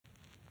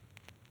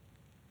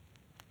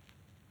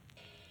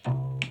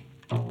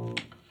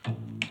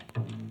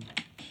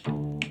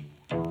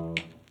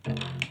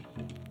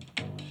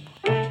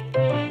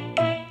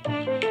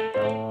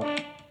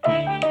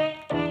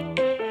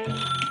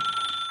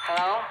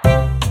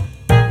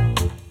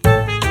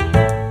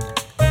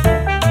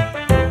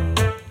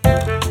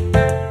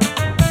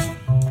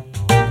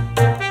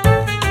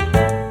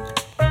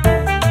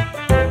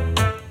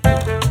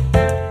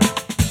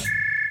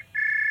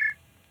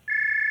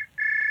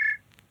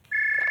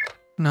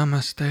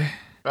Namaste.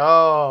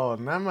 Oh,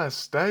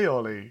 namaste,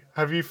 Ollie.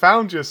 Have you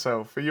found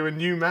yourself? Are you a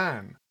new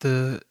man?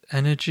 The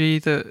energy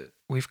that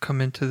we've come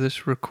into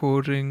this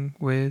recording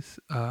with,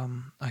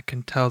 I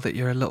can tell that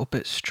you're a little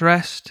bit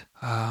stressed.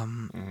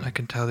 I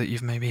can tell that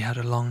you've maybe had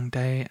a long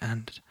day,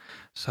 and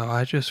so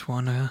I just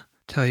want to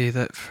tell you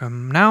that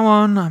from now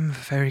on, I'm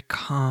very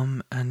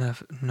calm and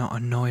not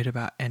annoyed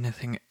about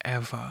anything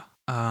ever.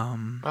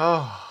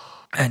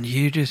 And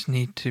you just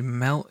need to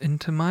melt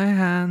into my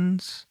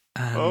hands,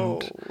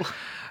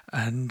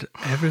 and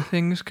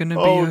everyth's gonna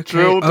be okay.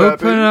 Drill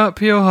Open Daddy.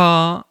 up your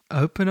heart.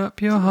 Open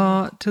up your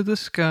heart to the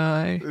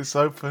sky. It's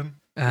open.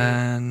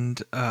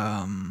 And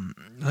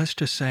let's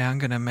just say I'm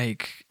gonna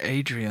make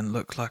Adrian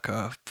look like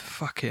a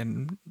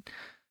fucking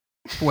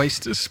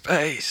waste of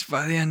space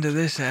by the end of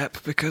this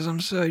ep because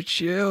I'm so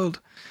chilled.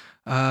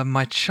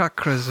 My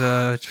chakras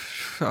are,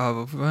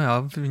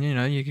 well, you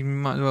know, you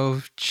might as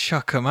well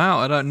chuck them out.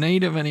 I don't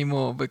need them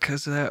anymore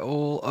because they're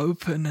all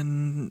open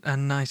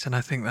and nice, and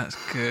I think that's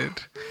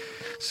good.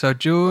 So,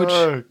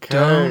 George,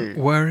 don't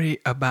worry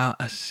about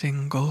a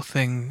single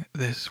thing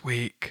this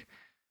week.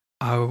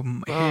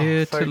 I'm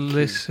here to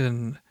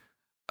listen.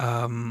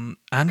 And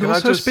Can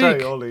also I just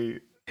speak. say, Ollie,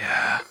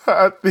 Yeah.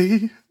 at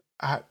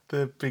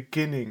the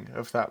beginning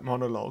of that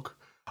monologue,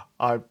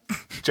 I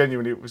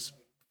genuinely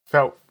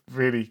felt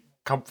really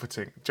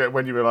comforting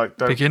when you were like,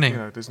 Beginning. You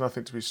know, there's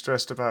nothing to be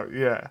stressed about.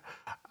 Yeah.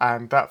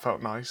 And that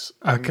felt nice.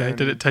 And Okay,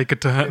 did it take a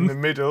turn? in the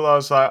middle, I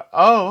was like,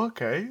 oh,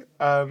 okay.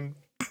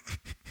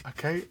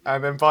 Okay,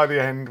 and then by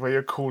the end, where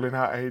you're calling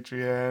out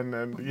Adrian,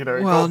 and you know,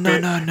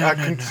 I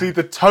can see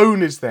the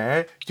tone is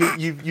there.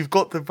 You've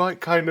got the right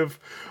kind of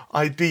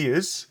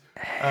ideas.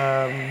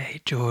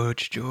 Hey,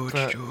 George.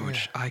 Yeah.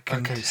 I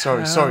can. Okay,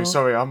 tell...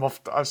 sorry. I'm off.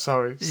 I'm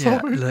sorry.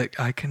 Yeah, look,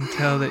 I can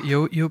tell that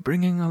you're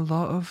bringing a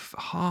lot of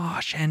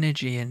harsh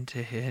energy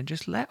into here.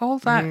 Just let all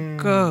that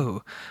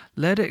go.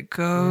 Let it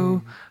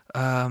go.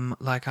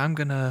 Like I'm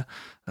gonna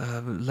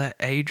let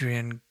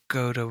Adrian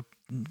go to,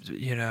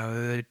 you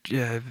know,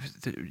 the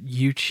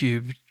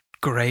YouTube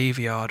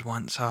graveyard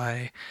once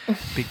I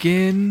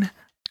begin.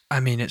 I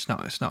mean, it's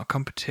not a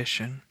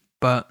competition,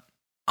 but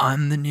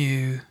I'm the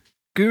new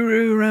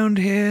guru around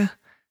here,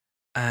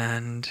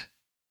 and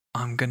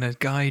I'm gonna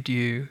guide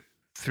you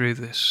through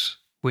this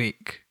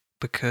week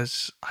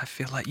because I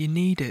feel like you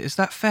need it. Is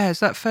that fair?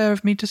 Is that fair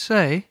of me to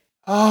say?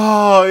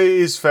 Oh, it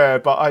is fair,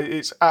 but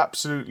it's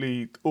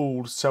absolutely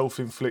all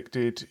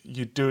self-inflicted.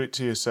 You do it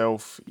to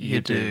yourself. You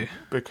do.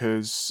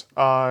 Because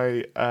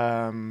I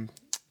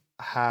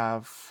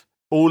have,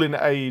 all in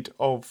aid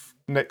of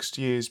next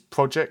year's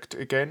project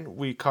again.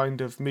 We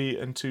me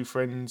and two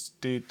friends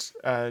did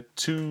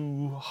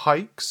 2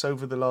 hikes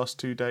over the last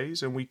 2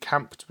 days, and we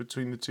camped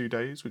between the 2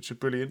 days, which are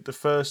brilliant. The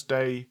first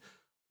day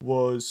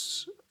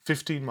was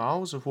 15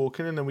 miles of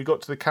walking, and then we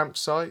got to the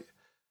campsite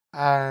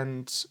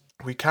and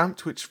we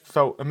camped, which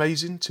felt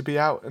amazing to be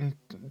out and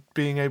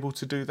being able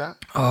to do that.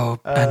 Oh,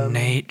 and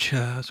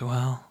nature as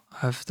well.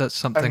 That's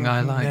something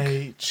I like.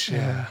 Nature.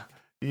 Yeah.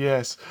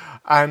 Yes.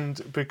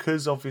 And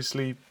because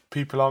obviously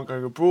people aren't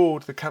going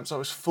abroad, the campsite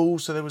was full,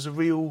 so there was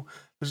you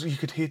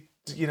could hear,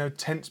 you know,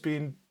 tents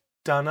being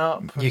done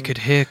up. You could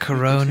hear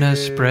Corona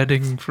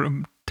spreading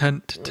from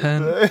tent to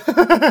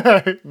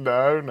tent.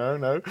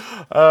 No.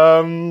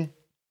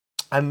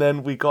 And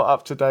then we got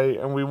up today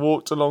and we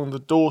walked along the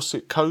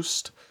Dorset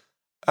coast,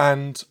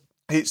 and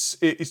it's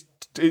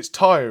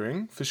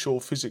tiring for sure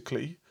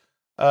physically.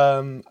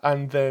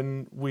 And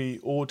then we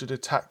ordered a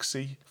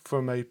taxi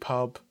from a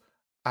pub,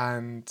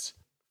 and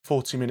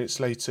 40 minutes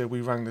later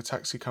we rang the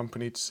taxi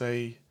company to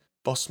say,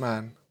 "Boss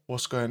man,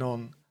 what's going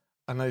on?"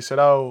 And they said,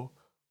 "Oh,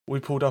 we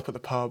pulled up at the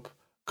pub,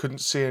 couldn't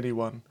see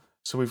anyone,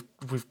 so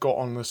we've got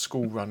on the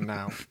school run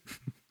now."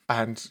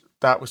 And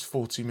that was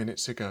 40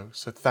 minutes ago.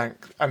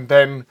 And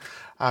then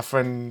our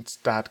friend's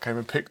dad came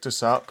and picked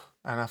us up,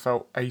 and I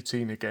felt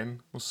 18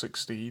 again, or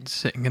 16.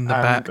 Sitting in the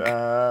back.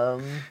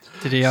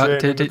 Did he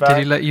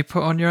let you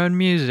put on your own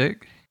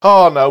music?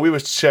 Oh no, we were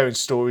sharing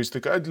stories.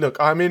 Look,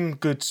 I'm in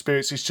good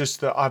spirits. It's just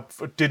that I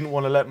didn't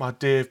want to let my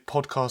dear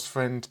podcast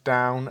friend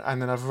down,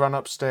 and then I've run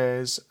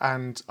upstairs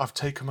and I've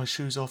taken my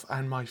shoes off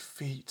and my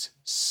feet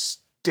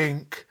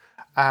stink.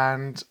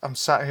 And I'm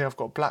sat here. I've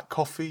got black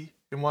coffee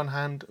in one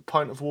hand, a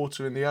pint of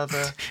water in the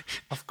other.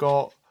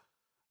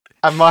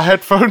 And my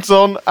headphones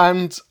on,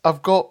 and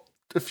I've got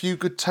a few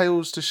good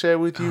tales to share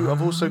with you.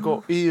 I've also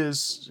got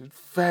ears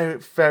very,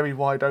 very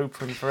wide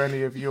open for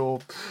any of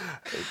your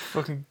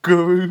fucking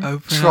guru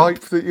tripe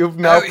that you're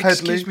now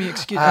peddling. Excuse me.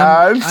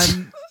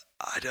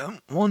 I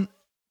don't want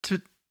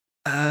to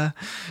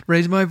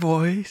raise my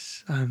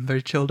voice. I'm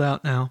very chilled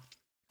out now.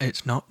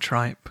 It's not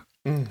tripe.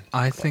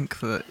 I think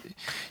that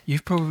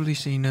you've probably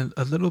seen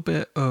a little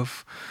bit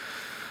of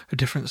a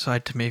different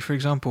side to me. For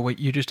example,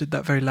 you just did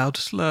that very loud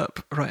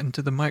slurp right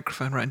into the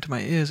microphone, right into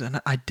my ears,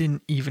 and I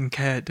didn't even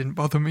care. It didn't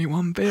bother me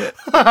one bit.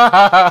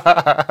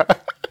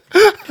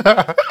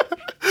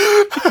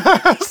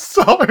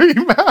 Sorry,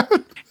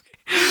 man.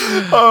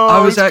 I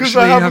was it's 'cause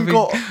actually haven't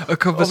having a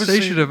conversation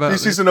obviously, about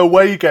this. Is an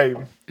away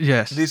game.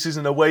 Yes. This is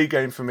an away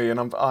game for me,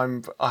 and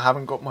I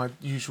haven't got my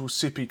usual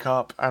sippy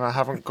cup, and I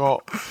haven't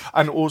got.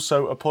 And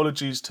also,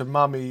 apologies to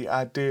Mummy,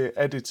 our dear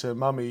editor,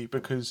 Mummy,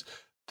 because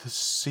the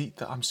seat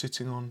that I'm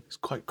sitting on is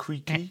quite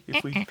creaky.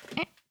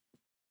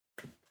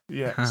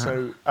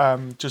 So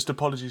just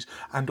apologies,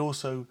 and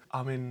also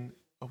I'm in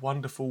a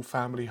wonderful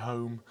family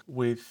home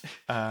with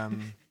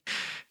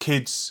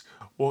kids.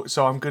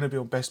 So I'm going to be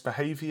on best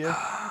behaviour.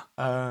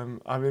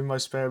 I'm in my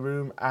spare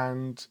room,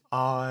 and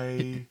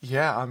I'm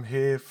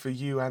here for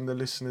you and the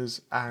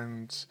listeners,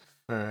 and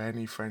for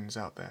any friends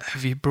out there.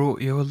 Have you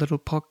brought your little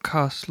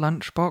podcast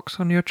lunchbox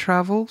on your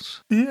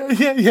travels?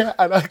 Yeah.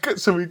 And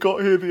so we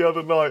got here the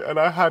other night, and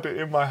I had it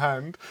in my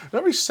hand.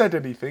 Nobody said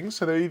anything,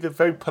 so they're either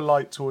very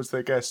polite towards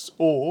their guests,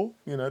 or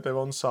they're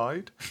on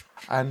side.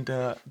 And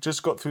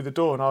just got through the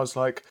door, and I was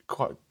like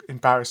quite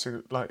embarrassed.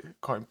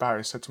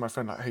 Said to my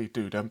friend, like, "Hey,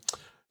 dude,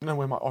 you know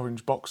where my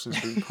orange box has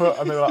been put?"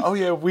 And they're like, "Oh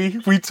yeah,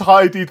 we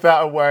tidied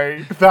that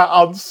away. That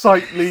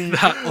unsightly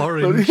that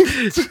orange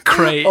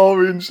crate,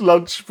 orange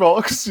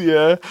lunchbox."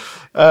 Yeah.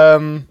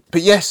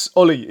 But yes,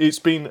 Ollie, it's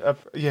been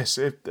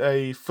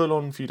a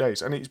full-on few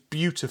days, and it's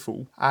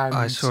beautiful. And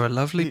I saw a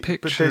lovely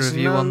picture of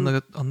you on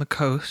the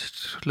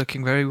coast,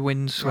 looking very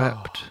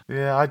windswept. Oh,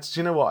 yeah, do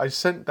you know what? I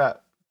sent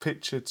that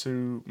picture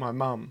to my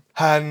mum,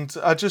 and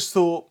I just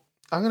thought,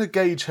 I'm going to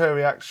gauge her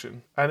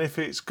reaction, and if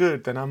it's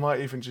good, then I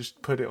might even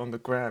just put it on the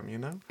gram,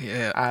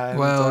 Yeah. And,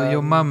 well,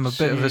 your mum, a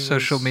bit of a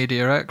social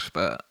media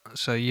expert,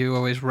 so you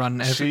always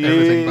run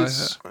everything by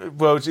her.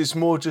 Well, it's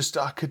more just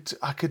I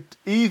could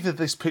either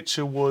this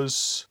picture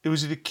was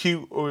either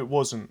cute or it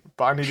wasn't,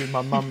 but I needed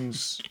my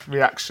mum's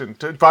reaction.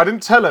 But I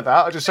didn't tell her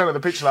that. I just sent her the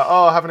picture like,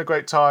 "Oh, having a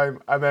great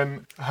time," and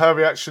then her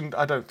reaction.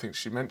 I don't think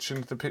she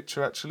mentioned the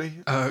picture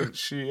actually. I think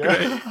she.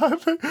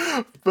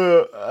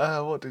 But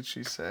what did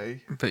she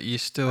say? But you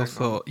still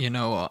thought, you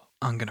know what?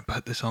 I'm going to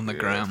put this on the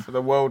gram. For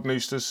the world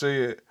needs to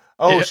see it.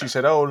 Oh, yeah. She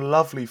said, "Oh,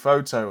 lovely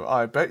photo.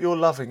 I bet you're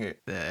loving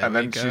it." And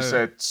then she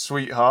said,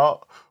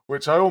 "Sweetheart,"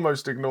 which I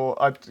almost ignore.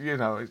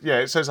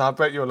 It says, "I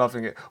bet you're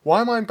loving it."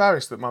 Why am I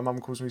embarrassed that my mum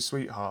calls me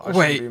sweetheart? I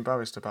shouldn't be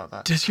embarrassed about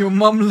that. Does your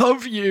mum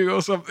love you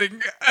or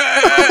something?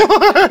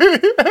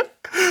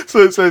 So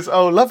it says,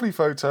 "Oh, lovely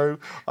photo.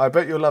 I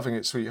bet you're loving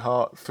it,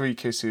 sweetheart. 3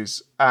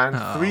 kisses and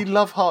 3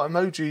 love heart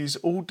emojis,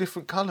 all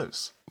different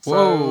colours."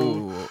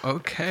 Whoa,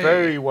 okay.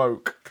 Very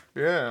woke.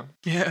 Yeah.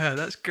 Yeah,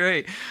 that's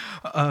great.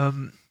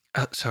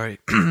 Sorry.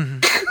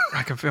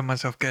 I can feel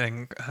myself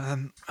getting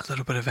a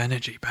little bit of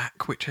energy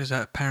back, which is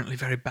apparently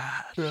very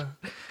bad. Yeah.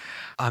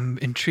 I'm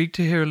intrigued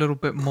to hear a little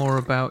bit more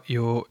about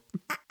your...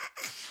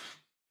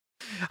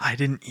 I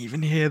didn't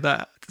even hear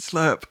that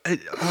slurp.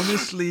 It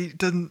honestly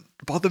didn't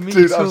bother me.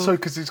 Dude, I'm sorry,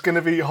 because it's going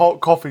to be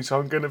hot coffee, so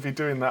I'm going to be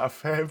doing that a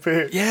fair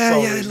bit.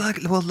 Yeah.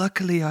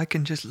 Luckily I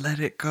can just let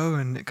it go,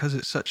 and because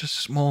it's such a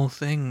small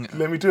thing.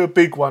 Let me do a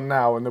big one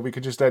now, and then we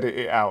can just edit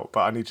it out.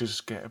 But I need to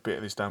just get a bit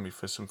of this down me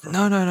for some fun.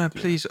 No,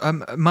 please.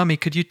 Mummy,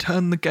 could you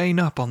turn the gain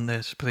up on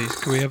this, please?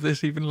 Can we have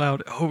this even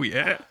louder? Oh,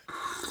 yeah.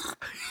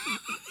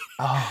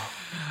 Oh.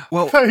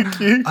 Well, thank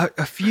you.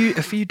 A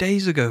few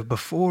days ago,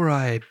 before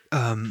I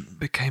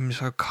became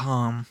so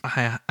calm,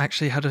 I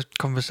actually had a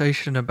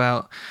conversation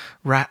about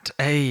Rat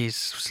A's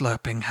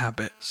slurping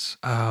habits.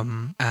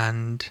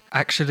 And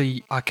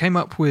actually, I came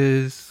up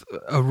with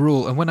a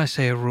rule. And when I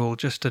say a rule,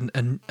 just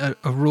a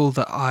rule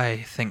that I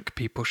think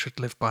people should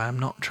live by. I'm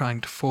not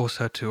trying to force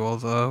her to,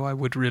 although I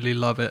would really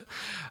love it.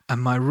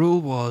 And my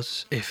rule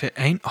was, if it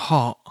ain't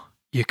hot,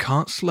 you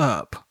can't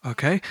slurp,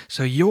 okay?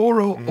 So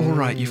you're all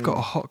right. You've got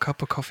a hot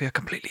cup of coffee. I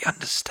completely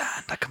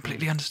understand.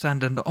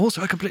 And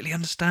also I completely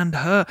understand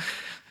her.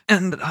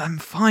 And I'm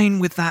fine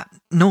with that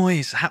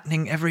noise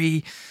happening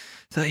every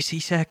 30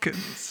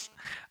 seconds.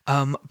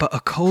 But a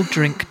cold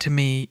drink, to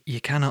me,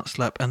 you cannot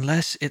slurp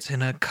unless it's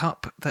in a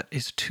cup that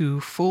is too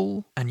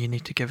full and you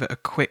need to give it a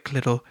quick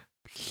little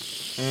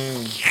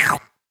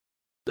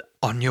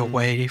on your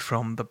way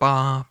from the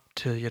bar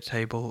to your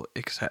table,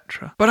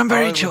 etc. But I'm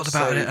very chilled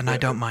about it, and I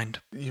don't mind.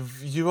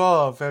 You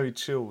are very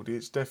chilled.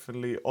 It's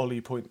definitely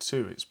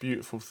Ollie.2. It's a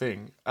beautiful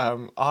thing.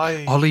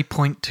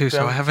 Ollie.2,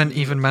 so I haven't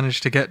even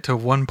managed to get to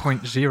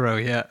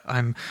 1.0 yet.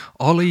 I'm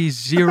Ollie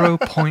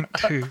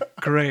 0.2.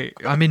 Great.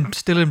 I'm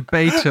still in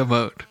beta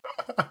mode.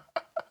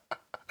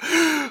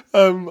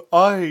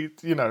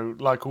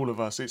 Like all of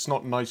us, it's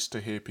not nice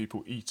to hear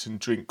people eat and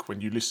drink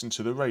when you listen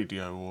to the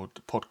radio or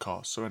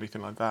podcasts or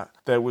anything like that.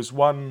 There was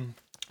one...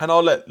 And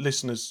I'll let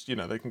listeners,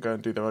 they can go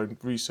and do their own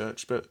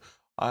research. But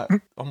on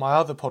my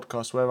other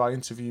podcast where I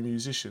interview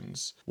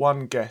musicians,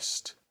 one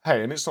guest,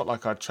 and it's not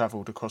like I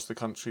travelled across the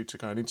country to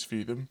go and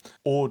interview them,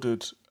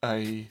 ordered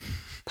a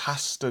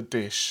pasta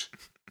dish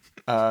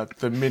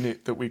the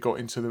minute that we got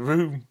into the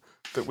room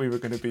that we were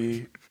going to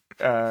be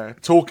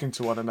talking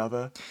to one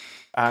another.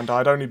 And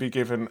I'd only be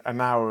given an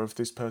hour of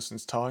this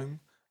person's time.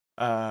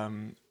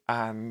 And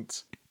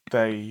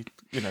they,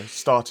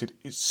 started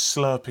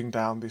slurping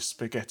down this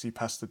spaghetti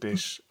pasta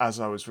dish as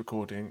I was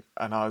recording,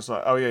 and I was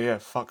like, "Oh yeah,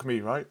 fuck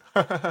me, right?"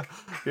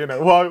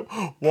 Why?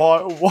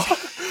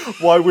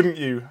 Why wouldn't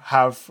you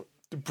have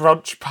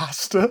brunch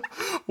pasta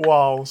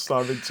whilst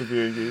I'm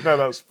interviewing you? No,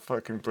 that's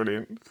fucking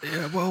brilliant.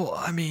 Yeah, well,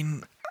 I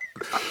mean,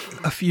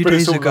 a few But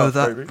it's days all ago,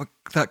 love, baby.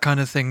 that kind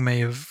of thing may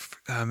have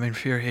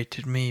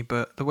infuriated me,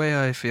 but the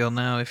way I feel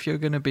now, if you're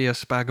going to be a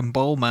spag and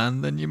bowl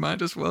man, then you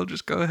might as well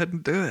just go ahead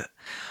and do it.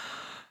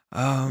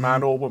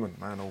 Man or woman?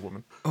 Man or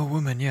woman? Oh,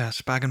 woman, yeah,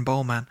 spag and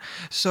bowl man.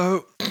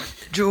 So,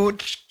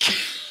 George...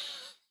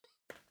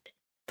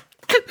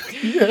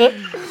 Yeah.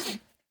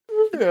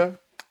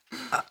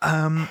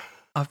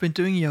 I've been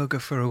doing yoga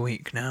for a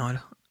week now,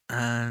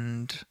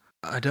 and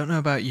I don't know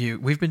about you.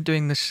 We've been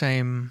doing the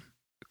same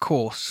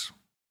course,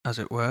 as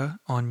it were,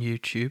 on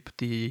YouTube,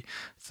 the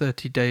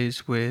 30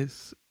 Days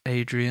with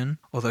Adrian,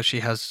 although she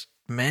has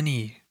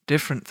many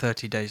different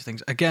 30 days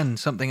things. Again,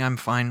 something I'm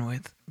fine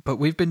with. But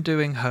we've been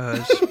doing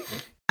hers,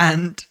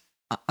 and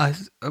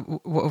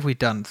what have we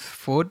done?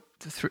 4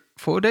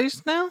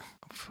 days now?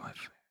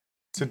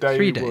 Today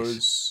 3 days.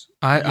 was...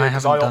 I because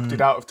haven't I opted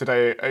done... out of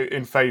today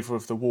in favour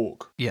of the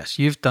walk. Yes,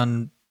 you've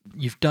done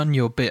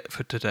your bit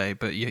for today,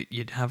 but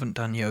you haven't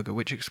done yoga,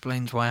 which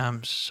explains why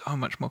I'm so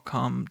much more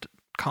calmed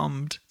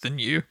than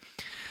you.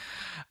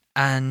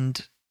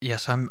 And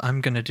yes, I'm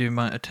going to do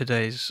my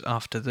today's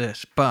after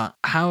this. But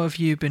how have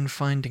you been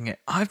finding it?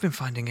 I've been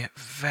finding it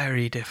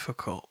very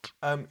difficult.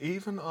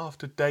 Even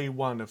after day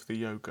 1 of the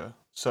yoga.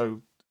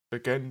 So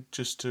again,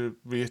 just to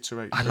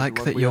reiterate, I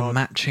like that you're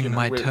matching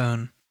my we're-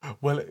 tone.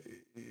 Well,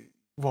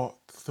 what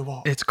the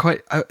what? It's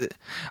quite.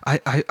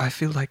 I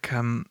feel like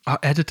our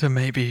editor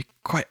may be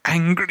quite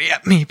angry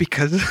at me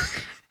because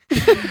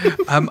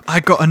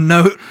I got a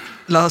note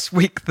last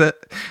week that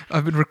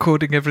I've been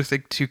recording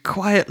everything too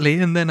quietly,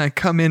 and then I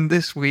come in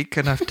this week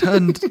and I've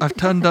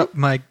turned up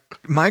my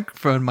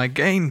microphone, my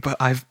gain, but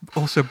I've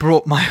also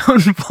brought my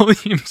own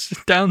volumes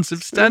down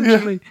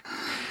substantially.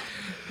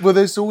 Well,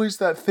 there's always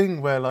that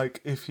thing where, like,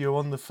 if you're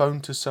on the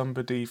phone to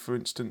somebody, for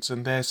instance,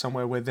 and they're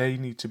somewhere where they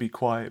need to be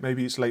quiet,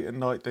 maybe it's late at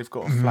night, they've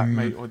got a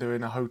flatmate or they're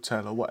in a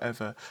hotel or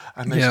whatever,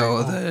 and they say,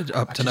 or they're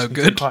up to no just need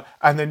good. be quiet,"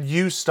 and then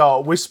you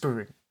start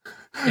whispering.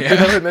 Yeah.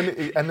 You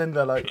know, and then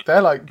they're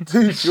like,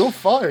 dude, you're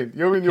fine.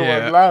 You're in your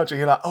own lounge, and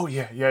you're like, oh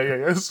yeah.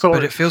 Sorry.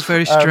 But it feels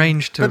very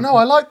strange to But no,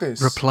 I like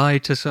this. reply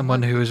to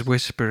someone who is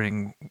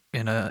whispering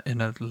in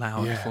a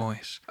loud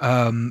voice.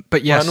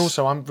 But yes, And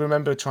also, I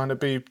remember trying to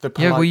be the polite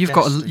yeah. Well, you've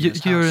got guest in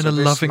this you're house, in a so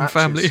this loving matches.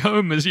 family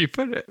home, as you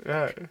put it.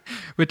 Yeah.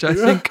 Which I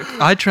think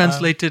I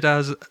translated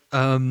as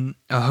a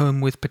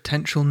home with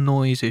potential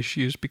noise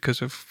issues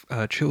because of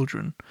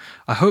children.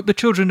 I hope the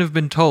children have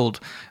been told,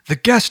 the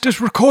guest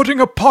is recording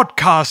a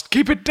podcast,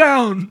 keep it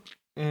down.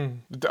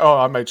 Oh,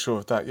 I made sure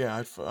of that.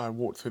 Yeah, I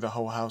walked through the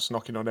whole house,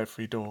 knocking on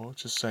every door,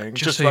 just saying,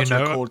 just so about you to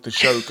know. record the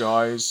show,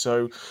 guys.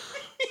 So,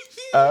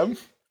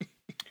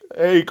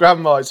 hey,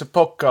 Grandma, it's a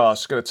podcast.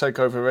 It's going to take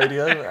over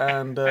radio,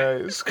 and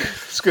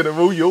it's going to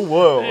rule your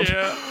world.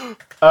 Yeah.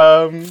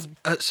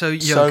 So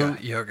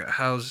yoga.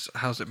 How's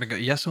it been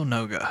going? Yes or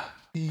no, go?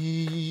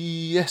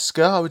 Yes,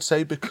 I would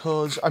say,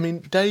 because I mean,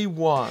 day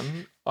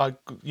 1, I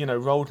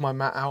rolled my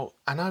mat out,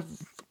 and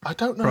I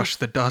don't know. Brush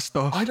the dust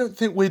off. I don't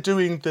think we're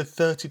doing the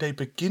 30-day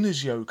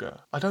beginners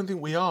yoga. I don't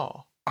think we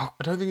are. Oh.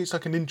 I don't think it's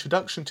like an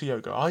introduction to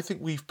yoga. I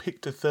think we've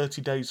picked a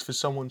 30 days for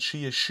someone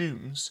she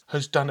assumes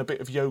has done a bit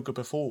of yoga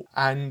before.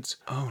 And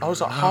I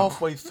was like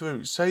halfway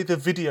through, say the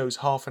video's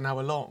half an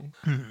hour long.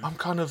 I'm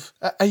kind of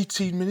at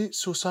 18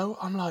 minutes or so.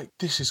 I'm like,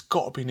 this has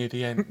got to be near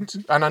the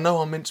end. And I know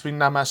I'm meant to be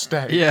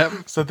namaste. Yeah.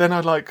 So then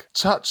I like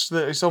touch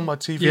that it's on my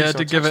TV. Yeah, so to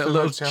I give touched it a the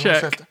little rotate, and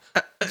check.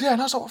 I said, yeah,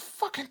 and I was like,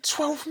 fucking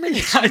 12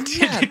 minutes. I I'm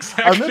did mad.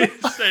 exactly And then-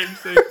 the same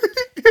thing.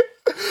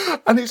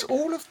 And it's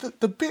all of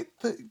the bit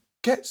that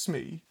gets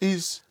me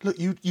is, look,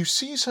 you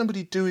see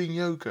somebody doing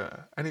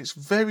yoga, and it's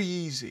very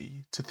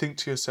easy to think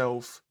to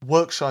yourself,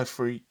 work shy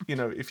freak,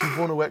 if you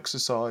want to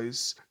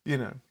exercise,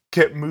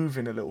 get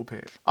moving a little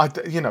bit.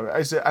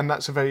 And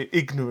that's a very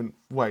ignorant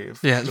way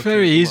of Yeah, it's looking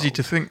very at the easy world.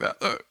 to think that,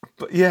 though.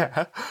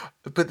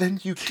 But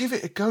then you give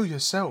it a go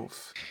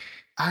yourself,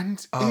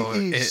 and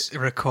It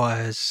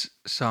requires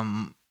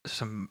some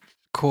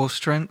core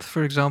strength,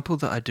 for example,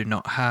 that I do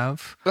not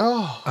have.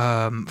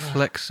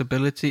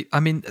 Flexibility. I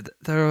mean,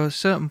 there are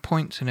certain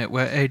points in it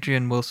where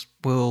Adrian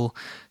will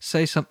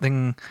say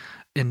something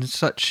in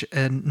such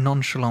a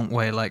nonchalant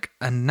way, like,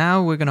 and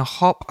now we're going to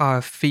hop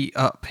our feet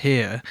up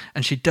here,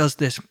 and she does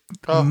this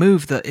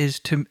move that is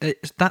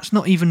that's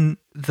not even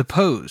the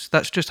pose,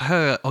 that's just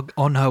her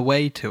on her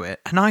way to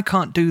it, and I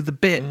can't do the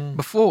bit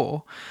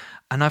before,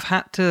 and I've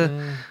had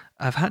to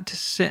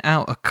sit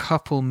out a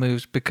couple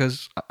moves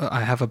because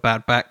I have a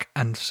bad back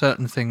and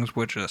certain things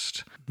were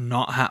just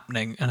not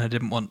happening, and I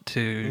didn't want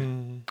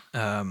to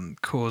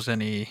cause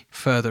any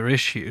further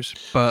issues.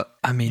 But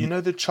I mean,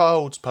 the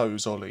child's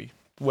pose, Ollie,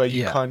 where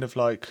you Yeah. kind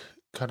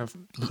of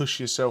push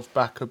yourself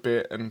back a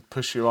bit and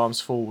push your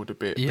arms forward a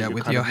bit. but yeah, you're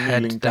with kind your of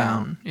kneeling head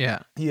down. Yeah.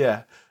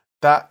 Yeah,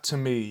 that to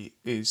me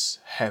is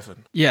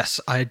heaven. Yes,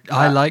 I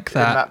like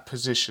that. In that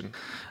position.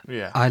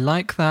 Yeah. I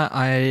like that.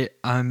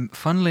 I'm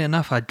funnily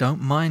enough, I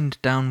don't mind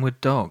Downward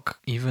Dog,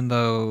 even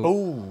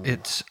though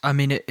it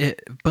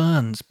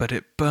burns, but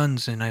it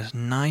burns in a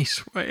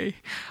nice way.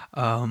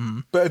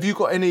 But have you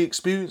got any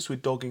experience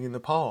with dogging in the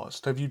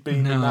past? Have you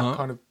been in that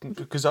kind of?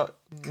 Because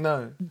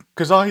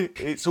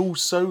it's all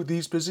so.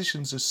 These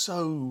positions are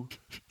so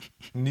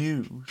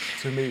new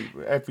to me.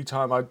 Every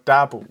time I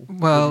dabble in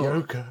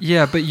yoga.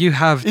 Yeah, but you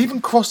have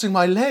even crossing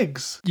my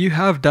legs. You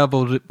have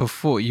dabbled it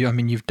before.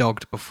 You've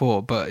dogged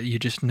before, but you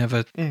just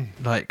never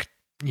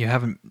you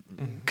haven't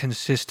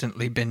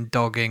consistently been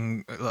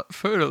dogging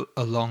for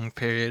a long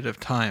period of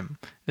time.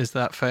 Is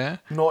that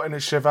fair? Not in a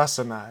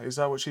shavasana. Is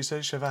that what she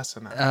says?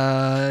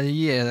 Shavasana.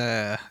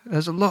 Yeah.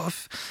 There's a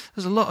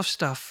lot of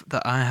stuff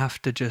that I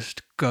have to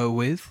just go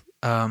with.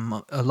 A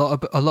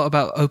lot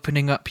about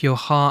opening up your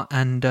heart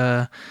and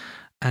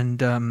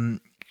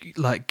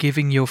like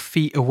giving your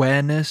feet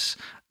awareness.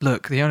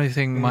 Look, the only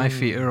thing my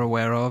feet are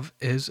aware of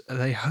is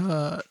they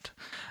hurt.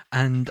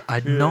 And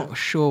I'm not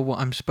sure what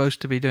I'm supposed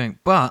to be doing.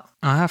 But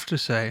I have to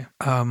say,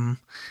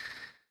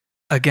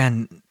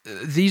 again,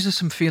 these are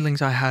some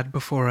feelings I had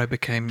before I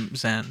became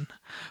Zen.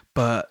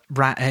 But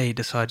Rat A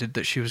decided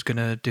that she was going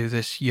to do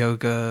this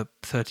yoga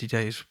 30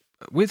 days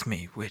with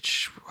me,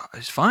 which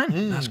is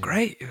fine. That's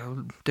great.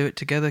 We'll do it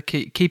together,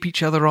 keep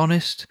each other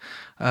honest.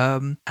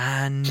 And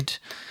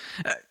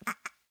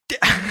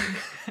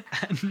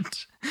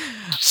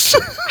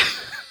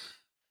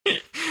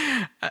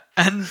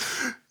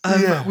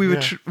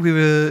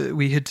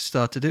we had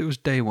started. It was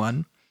day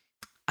one,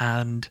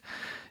 and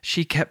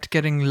she kept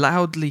getting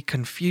loudly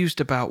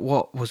confused about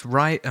what was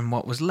right and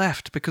what was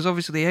left, because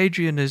obviously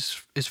Adrian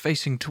is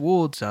facing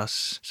towards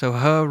us, so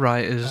her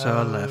right is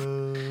our left.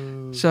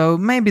 So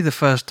maybe the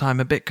first time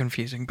a bit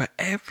confusing, but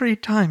every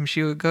time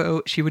she would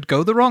go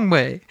the wrong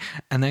way,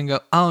 and then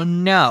go, oh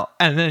no,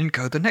 and then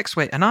go the next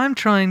way, and I'm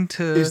trying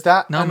to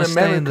stay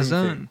in the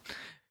zone.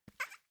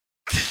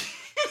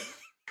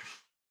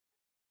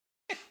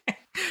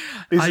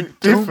 Is it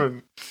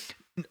different?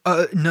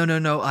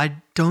 No. I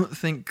don't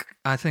think.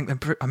 I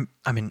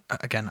mean,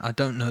 again, I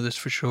don't know this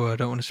for sure. I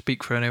don't want to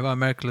speak for any of our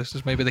American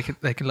listeners. Maybe they can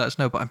let us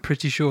know. But I'm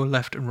pretty sure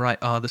left and right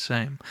are the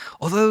same.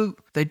 Although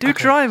they do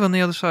drive on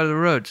the other side of the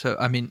road. So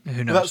I mean,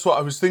 who knows? That's what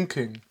I was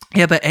thinking.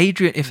 Yeah, but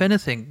Adrian, if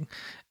anything,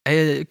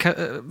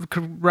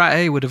 Rat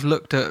A would have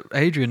looked at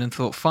Adrian and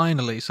thought,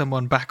 finally,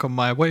 someone back on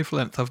my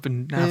wavelength. I've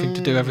been having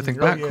to do everything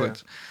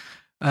backwards.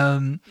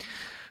 Yeah.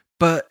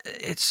 But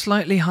it's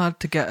slightly hard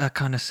to get a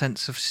kind of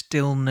sense of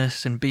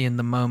stillness and be in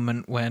the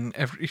moment when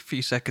every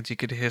few seconds you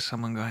could hear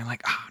someone going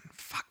like,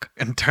 fuck,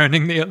 and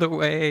turning the other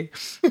way.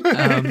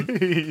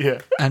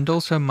 And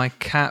also my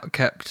cat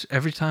kept,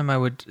 every time I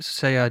would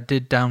say I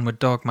did Downward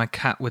Dog, my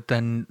cat would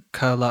then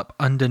curl up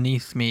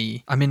underneath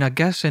me. I mean, I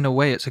guess in a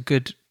way it's a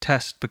good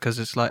test, because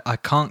it's like I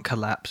can't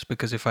collapse,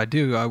 because if I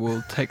do, I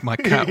will take my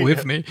cat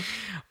with me.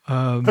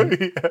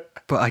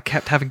 But I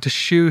kept having to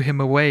shoo him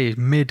away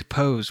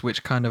mid-pose,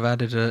 which kind of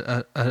added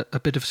a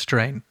bit of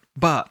strain.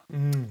 But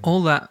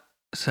all that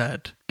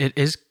said,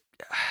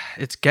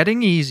 it's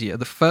getting easier.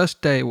 The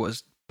first day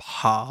was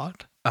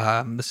hard.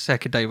 The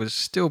second day was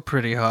still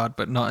pretty hard,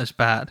 but not as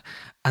bad.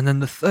 And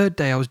then the third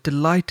day, I was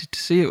delighted to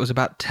see it was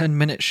about 10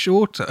 minutes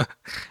shorter.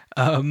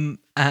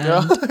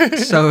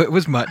 So it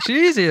was much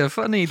easier.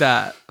 Funny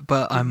that.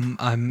 But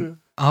I'm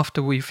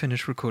after we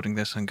finish recording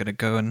this, I'm going to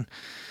go and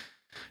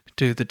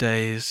do the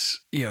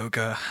day's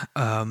yoga.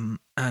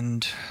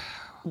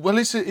 Well,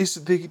 it's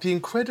the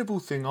incredible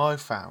thing I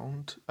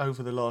found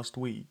over the last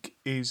week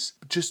is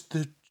just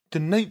the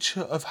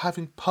nature of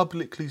having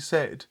publicly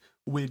said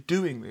we're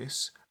doing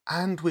this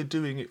and we're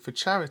doing it for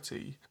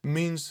charity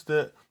means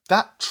that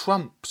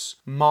trumps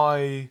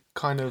my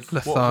kind of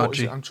lethargy. What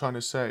is it I'm trying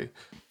to say?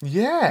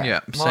 Yeah,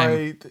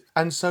 same.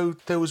 And so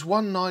there was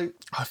one night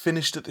I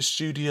finished at the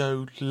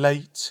studio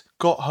late,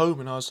 got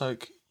home, and I was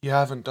like, you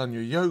haven't done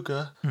your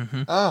yoga.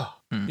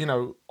 You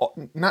know,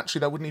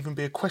 naturally that wouldn't even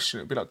be a question.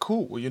 It'd be like,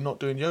 cool, well, you're not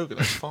doing yoga,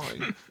 that's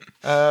fine.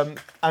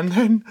 And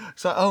then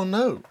it's like, oh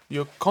no,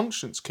 your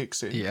conscience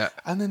kicks in. Yeah.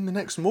 And then the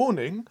next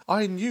morning,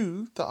 I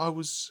knew that I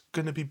was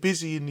going to be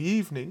busy in the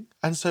evening.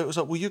 And so it was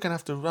like, well, you're going to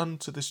have to run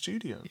to the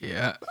studio.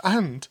 Yeah.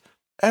 And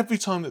every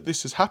time that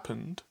this has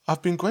happened,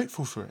 I've been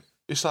grateful for it.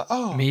 It's like,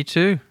 oh. Me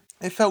too.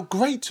 It felt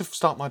great to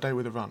start my day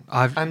with a run.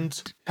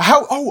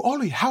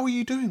 Ollie, how are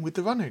you doing with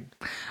the running?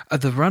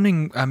 The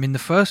running, I mean, the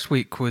first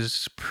week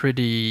was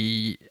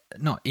pretty,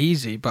 not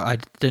easy,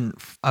 but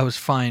I was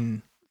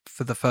fine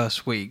for the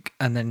first week.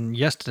 And then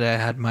yesterday I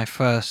had my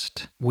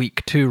first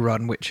week 2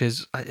 run, which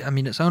is, I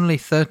mean, it's only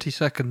 30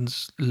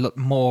 seconds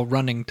more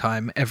running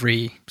time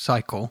every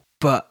cycle.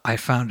 But I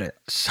found it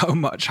so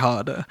much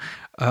harder.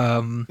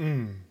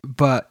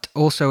 But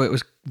also it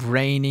was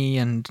rainy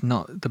and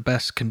not the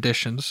best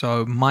conditions.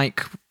 So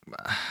Mike,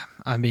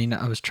 I mean,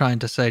 I was trying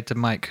to say to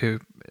Mike,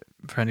 who,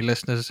 for any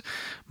listeners,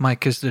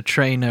 Mike is the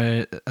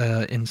trainer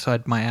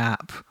inside my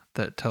app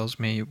that tells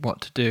me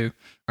what to do.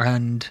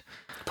 And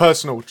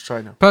personal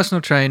trainer,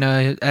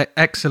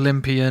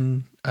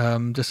 ex-Olympian,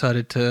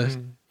 decided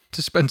to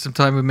spend some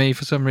time with me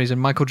for some reason.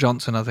 Michael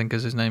Johnson, I think,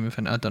 is his name.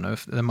 I don't know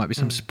if there might be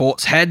some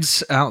sports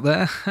heads out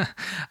there.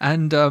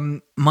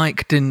 And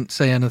Mike didn't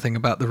say anything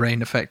about the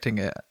rain affecting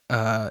it.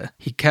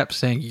 He kept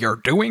saying, "You're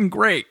doing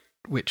great,"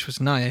 which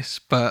was nice,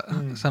 but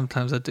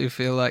sometimes I do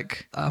feel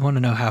like I want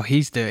to know how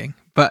he's doing.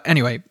 But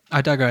anyway,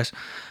 I digress.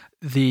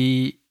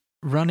 The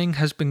running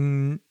has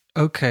been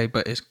okay,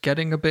 but it's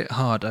getting a bit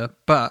harder.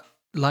 But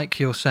like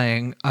you're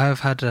saying, I've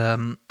had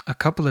a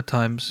couple of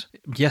times,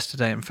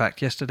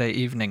 yesterday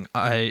evening,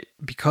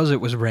 because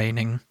it was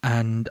raining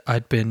and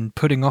I'd been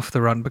putting off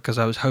the run because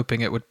I was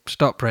hoping it would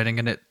stop raining,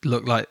 and it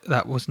looked like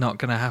that was not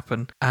going to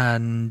happen.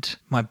 And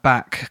my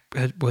back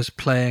was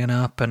playing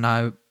up, and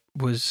I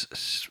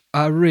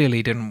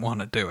really didn't want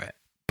to do it.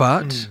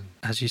 But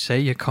as you say,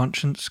 your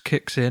conscience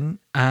kicks in,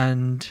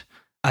 and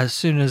as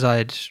soon as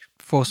I'd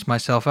forced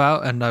myself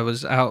out and I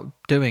was out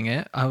doing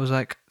it, I was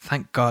like,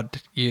 thank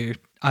God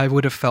I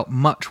would have felt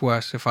much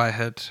worse if I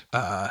had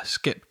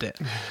skipped it.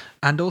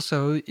 And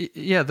also,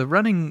 the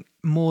running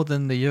more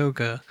than the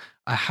yoga,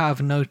 I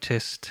have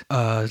noticed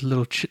a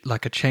little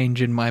like a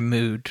change in my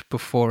mood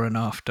before and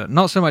after.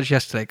 Not so much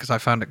yesterday because I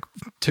found it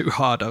too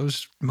hard.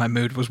 My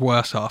mood was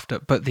worse after.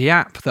 But the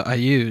app that I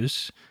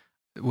use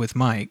with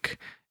Mike,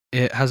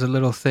 it has a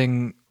little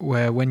thing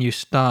where when you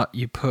start,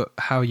 you put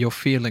how you're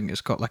feeling. It's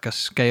got like a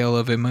scale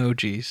of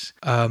emojis.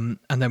 And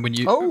then when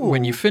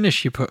you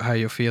finish, you put how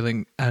you're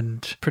feeling.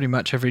 And pretty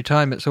much every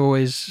time, it's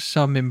always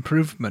some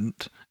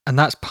improvement. And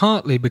that's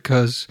partly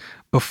because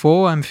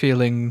before I'm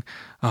feeling,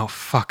 oh,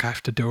 fuck, I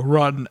have to do a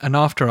run. And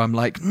after I'm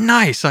like,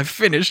 nice, I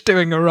finished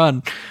doing a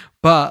run.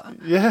 But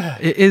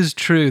it is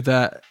true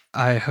that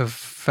I have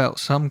felt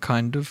some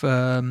kind of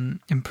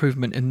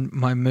improvement in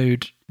my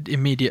mood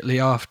immediately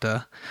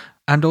after.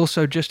 And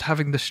also just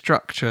having the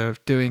structure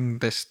of doing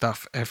this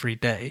stuff every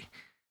day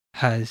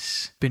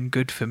has been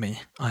good for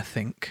me, I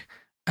think.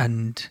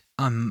 And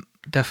I'm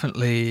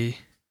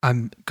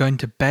going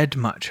to bed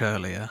much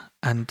earlier.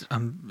 And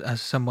as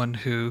someone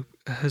who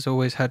has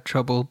always had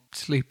trouble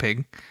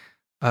sleeping,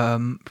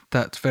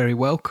 that's very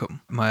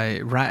welcome. My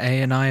Rat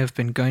A and I have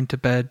been going to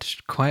bed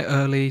quite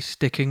early,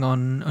 sticking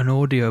on an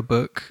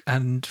audiobook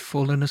and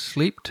falling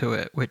asleep to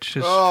it, which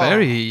is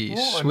very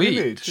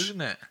sweet,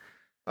 isn't it?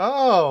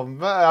 Oh,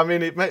 man. I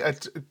mean, it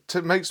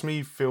makes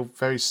me feel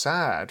very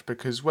sad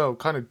because, well,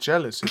 kind of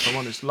jealous, if I'm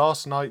honest.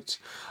 Last night,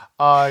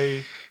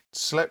 I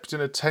slept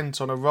in a tent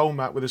on a roll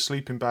mat with a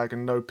sleeping bag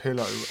and no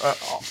pillow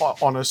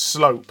on a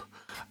slope.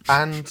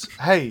 And,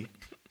 hey,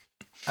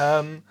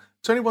 to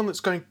anyone that's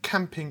going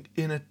camping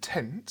in a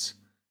tent,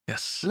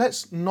 yes,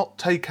 let's not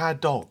take our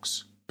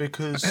dogs.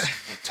 Because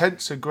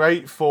tents are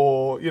great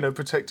for,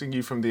 protecting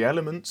you from the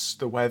elements,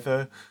 the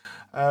weather,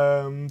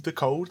 the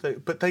cold,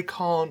 but they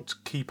can't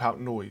keep out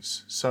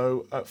noise.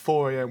 So at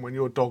 4 a.m. when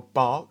your dog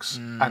barks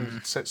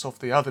and sets off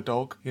the other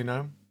dog,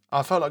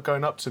 I felt like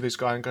going up to this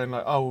guy and going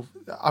like, oh,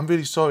 I'm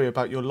really sorry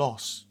about your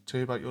loss, to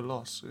hear about your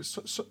loss.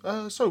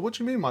 So what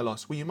do you mean my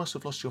loss? Well, you must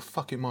have lost your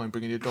fucking mind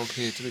bringing your dog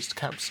here to this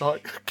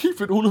campsite,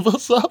 keeping all of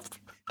us up.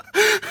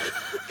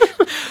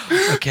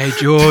 Okay,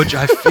 George,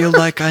 I feel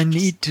like I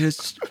need to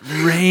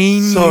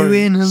rein you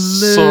in a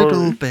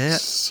little bit.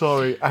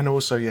 Sorry, and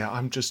also,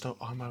 I'm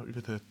out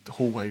of the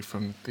hallway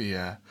from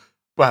the,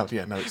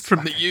 it's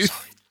from the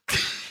youth.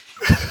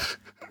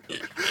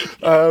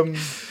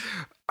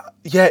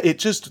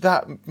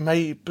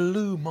 It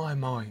blew my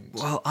mind.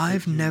 Well,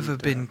 I've never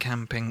been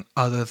camping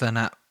other than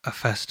at a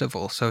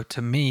festival, so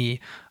to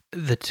me,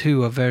 the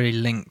two are very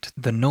linked.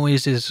 The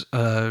noises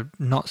are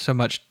not so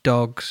much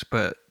dogs,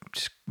 but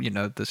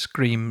the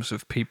screams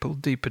of people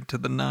deep into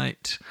the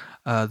night,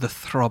 the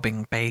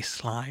throbbing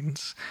bass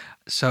lines.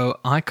 So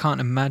I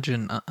can't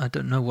imagine, I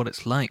don't know what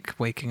it's like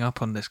waking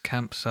up on this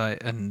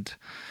campsite and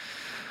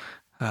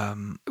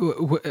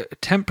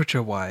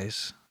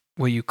temperature-wise,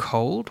 were you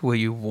cold? Were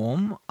you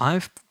warm?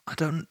 I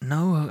don't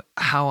know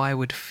how I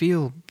would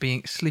feel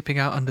sleeping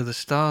out under the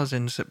stars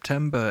in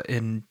September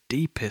in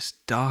deepest,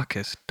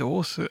 darkest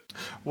Dorset.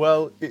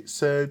 Well, it's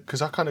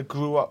because I kind of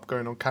grew up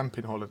going on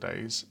camping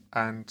holidays,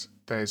 and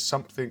there's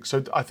something.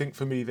 So I think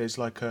for me, there's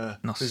like a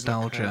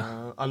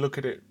nostalgia. I look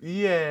at it,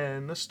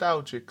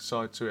 nostalgic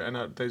side to it,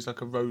 and there's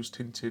like a rose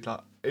tinted.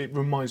 Like it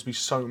reminds me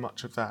so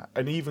much of that.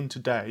 And even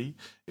today,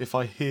 if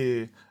I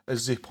hear a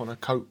zip on a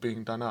coat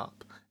being done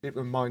up, it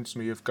reminds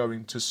me of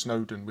going to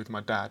Snowdon with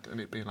my dad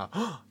and it being like,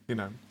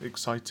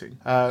 exciting.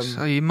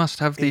 So you must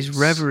have these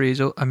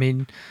reveries. I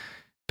mean,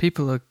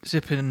 people are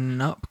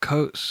zipping up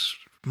coats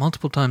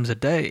multiple times a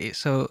day.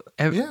 So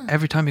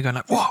every time you're going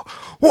like,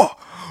 whoa,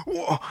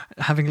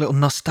 having a little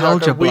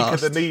nostalgia blast.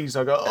 Weak at the knees.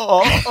 I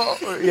go,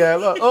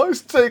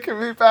 it's taking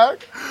me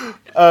back.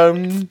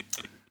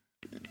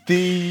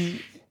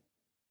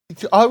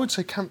 I would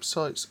say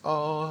campsites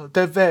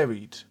they're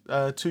varied.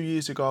 2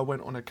 years ago, I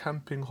went on a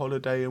camping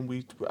holiday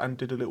and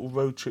did a little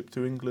road trip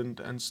through England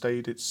and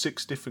stayed at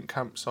 6 different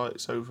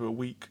campsites over a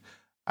week.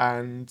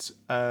 And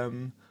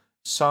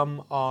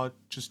some are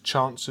just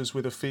chances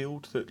with a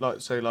field that,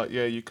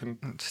 you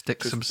can stick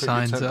just some put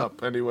signs your tent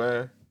up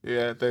anywhere.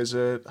 Yeah, there's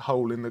a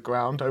hole in the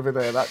ground over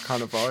there, that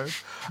kind of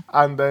vibe.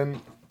 And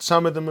then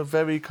some of them are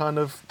very kind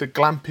of, the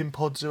glamping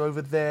pods are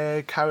over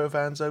there,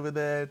 caravans over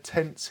there,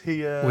 tents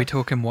here. Are we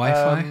talking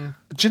Wi-Fi?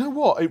 Do you know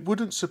what? It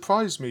wouldn't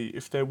surprise me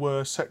if there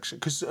were sections,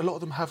 because a lot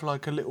of them have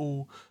like a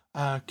little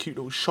cute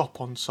little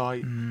shop on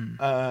site.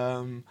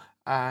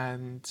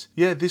 And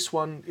yeah, this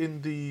one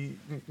in the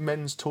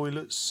men's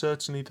toilets,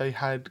 certainly they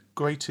had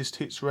greatest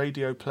hits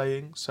radio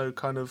playing, so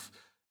kind of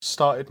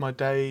started my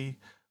day.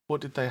 What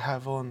did they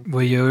have on?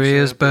 Were your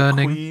ears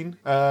burning? Queen.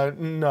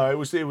 No, it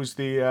was the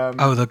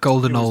the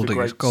golden it was the oldies,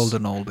 greats.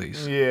 golden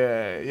oldies.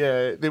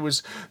 Yeah. There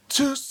was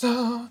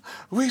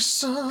we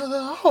saw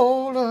the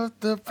whole of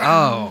the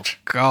Oh band.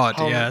 God,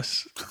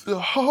 yes. The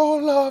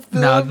whole of the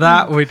Now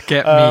that would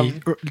get me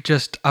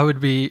I would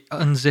be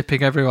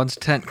unzipping everyone's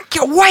tent.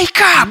 Wake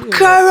up,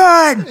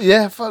 Karen!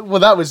 Yeah, well,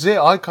 that was it.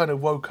 I kind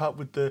of woke up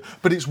with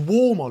but it's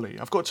warm, Ollie.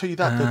 I've got to tell you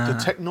that the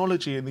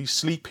technology in these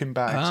sleeping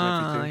bags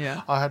and everything.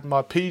 Yeah. I had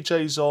my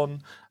PJs on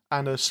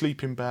and a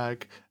sleeping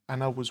bag,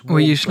 and I was warm.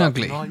 Were you throughout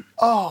the snuggly? night.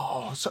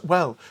 Oh,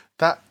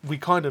 that we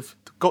kind of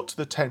got to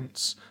the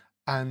tents,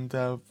 and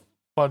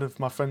one of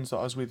my friends that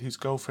I was with, his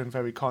girlfriend,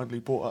 very kindly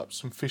brought up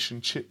some fish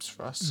and chips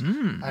for us,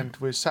 and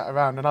we sat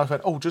around, and I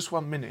went, "Oh, just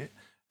 1 minute,"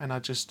 and I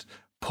just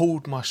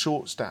pulled my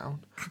shorts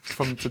down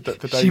from the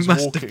day's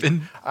must have walking,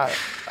 been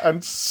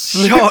and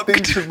slipped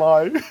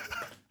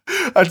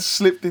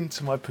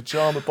into my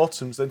pajama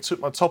bottoms, then took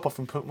my top off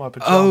and put my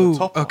pajama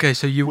top on. Okay,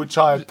 so which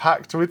I had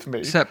packed with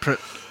me. Separate.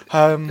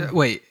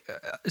 Wait,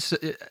 so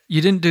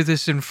you didn't do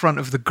this in front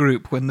of the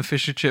group when the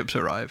fish and chips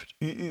arrived?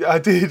 I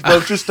did.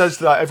 Well, just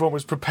as everyone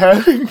was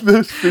preparing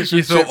the fish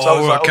and chips, I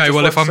was like, okay, just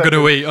well, if one I'm going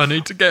to second. eat, I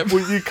need to get...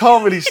 Well, you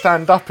can't really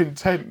stand up in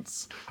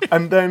tents.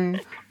 And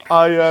then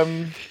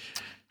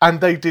and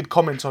they did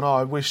comment on,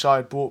 I wish I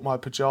had brought my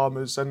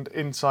pyjamas. And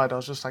inside I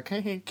was just like,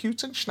 hey,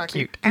 cute and snacky.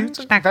 Cute and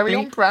snacky. Very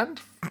on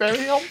brand.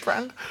 Very on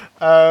brand.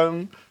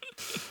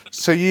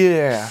 So,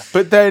 yeah.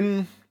 But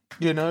then,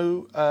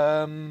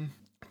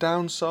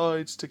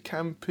 downsides to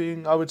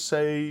camping, I would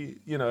say,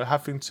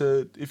 having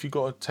to, if you've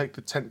got to take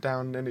the tent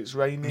down and it's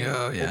raining,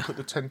 or put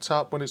the tent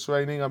up when it's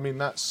raining, I mean,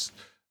 that's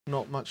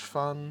not much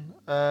fun.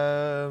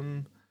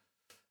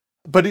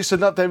 But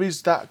there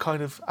is that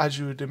kind of, as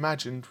you would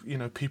imagine,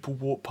 people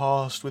walk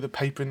past with a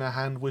paper in their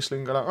hand,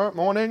 whistling, go like, "Oh,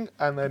 morning,"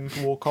 and then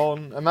walk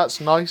on, and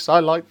that's nice. I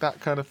like that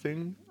kind of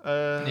thing.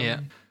 Yeah,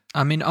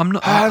 I mean, I'm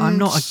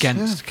not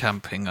against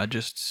camping. I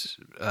just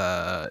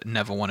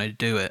never want to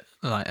do it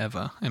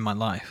ever in my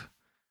life.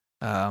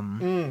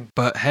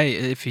 But hey,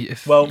 if you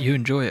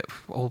enjoy it,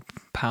 all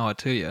power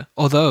to you.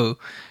 Although,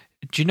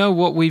 do you know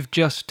what we've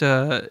just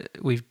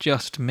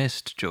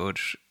missed,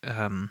 George?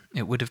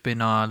 It would have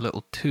been our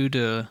little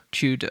Tudor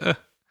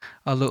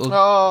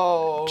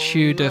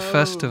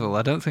festival.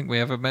 I don't think we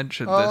ever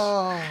mentioned this,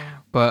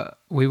 but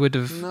we would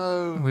have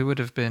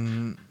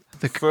been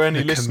for any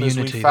the listeners. We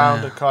community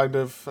found there. a kind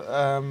of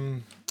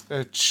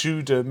a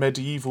Tudor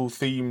medieval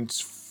themed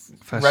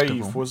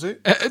Festival. rave. Was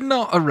it?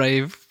 Not a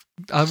rave.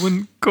 I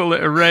wouldn't call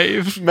it a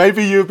rave.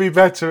 Maybe you'd be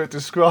better at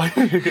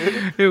describing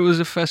it. It was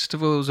a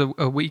festival. It was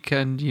a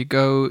weekend. You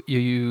go.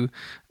 You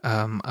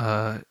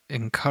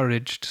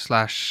encouraged /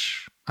 I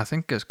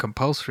think it's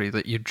compulsory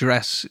that you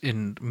dress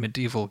in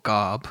medieval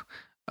garb,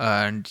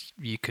 and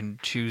you can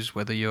choose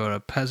whether you're a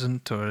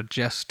peasant or a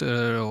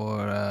jester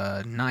or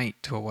a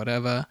knight or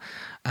whatever.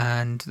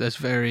 And there's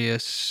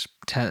various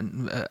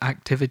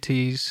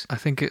activities. I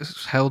think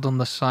it's held on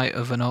the site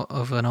of an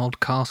old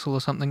castle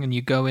or something, and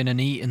you go in and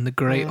eat in the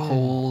Great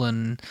Hall,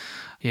 and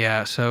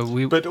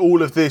But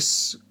all of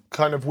this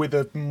kind of with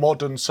a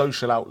modern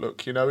social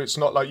outlook, it's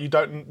not like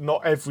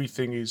not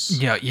everything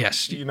is. Yeah.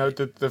 Yes.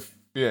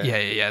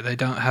 Yeah. They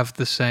don't have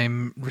the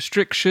same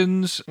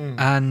restrictions,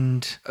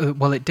 and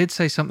it did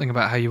say something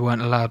about how you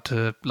weren't allowed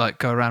to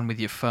go around with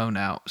your phone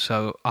out.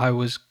 So I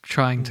was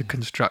trying to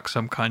construct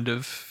some kind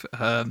of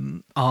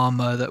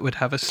armor that would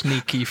have a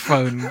sneaky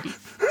phone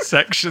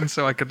section,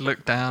 so I could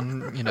look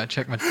down,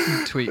 check my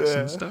tweets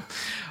and stuff.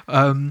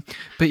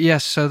 But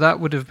yes, so that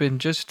would have been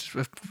just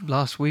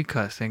last week,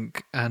 I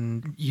think,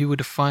 and you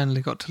would have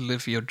finally got to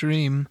live your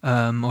dream,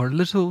 or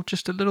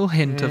just a little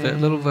hint of it, a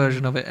little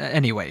version of it.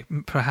 Anyway,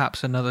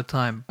 perhaps another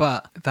time,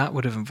 but that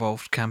would have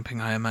involved camping,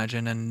 I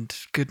imagine, and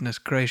goodness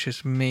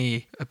gracious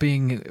me,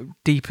 being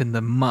deep in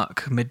the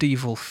muck,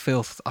 medieval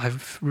filth, I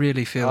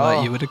really feel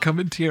like you would have come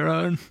into your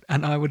own,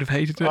 and I would have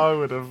hated it. I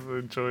would have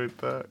enjoyed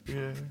that,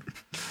 yeah.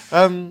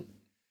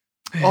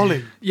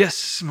 Ollie.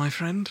 Yes, my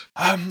friend.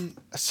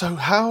 So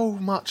how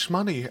much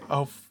money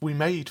have we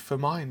made for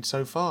mine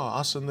so far,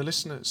 us and the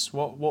listeners?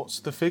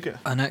 What's the figure?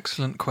 An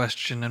excellent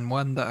question, and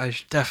one that I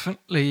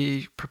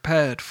definitely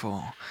prepared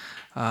for.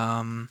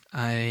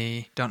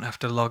 I don't have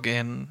to log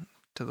in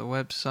to the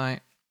website.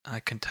 I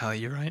can tell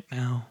you right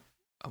now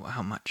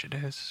how much it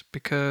is,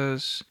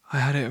 because I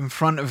had it in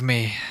front of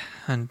me,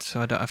 and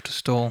so I don't have to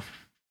stall.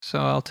 So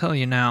I'll tell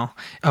you now.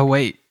 Oh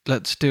wait,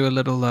 let's do a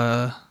little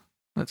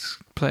let's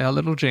play our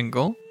little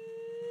jingle.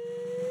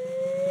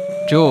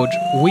 George,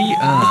 we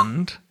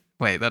earned...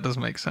 Wait, that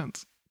doesn't make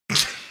sense.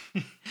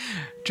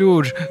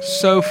 George,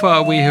 so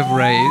far we have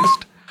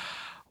raised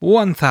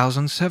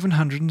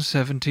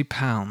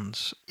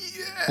 £1,770.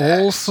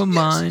 All for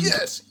Mind.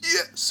 Yes.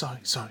 Sorry.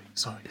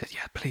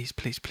 Yeah, please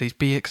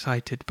be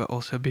excited, but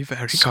also be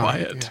very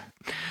quiet.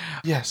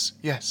 Yeah.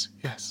 Yes.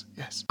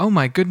 Oh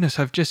my goodness,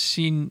 I've just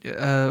seen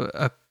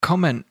a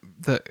comment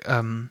that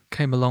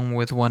came along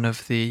with one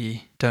of the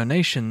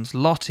donations.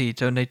 Lottie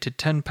donated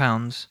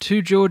 £10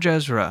 to George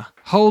Ezra.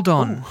 Hold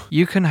on, Ooh.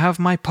 you can have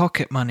my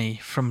pocket money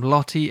from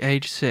Lottie,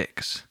 age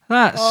 6.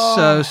 That's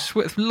so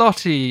sweet.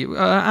 Lottie,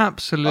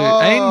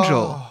 absolute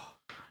angel.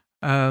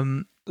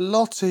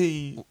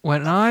 Lottie.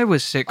 When I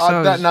was 6,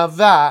 I was... Now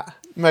that,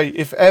 mate,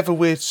 if ever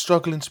we're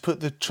struggling to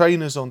put the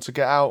trainers on to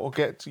get out or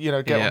get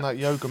on that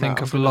yoga mat,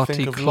 think of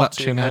Lottie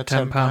clutching her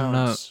 £10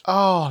 note.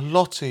 Oh,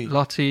 Lottie.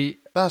 Lottie.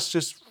 That's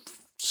just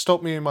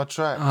stopped me in my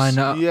tracks. I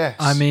know. Yes.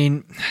 I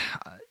mean,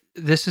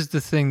 this is the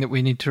thing that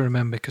we need to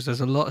remember, because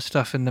there's a lot of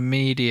stuff in the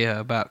media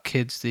about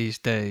kids these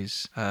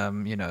days.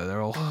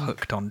 They're all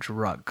hooked on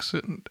drugs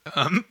and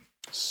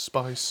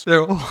spice.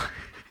 They're all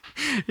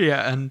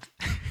and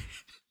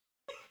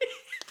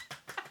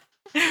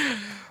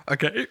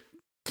okay.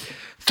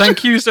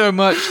 Thank you so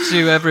much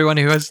to everyone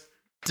who has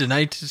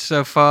donated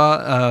so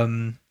far.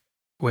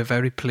 We're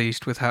very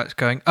pleased with how it's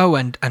going. Oh,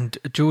 and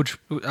George,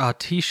 our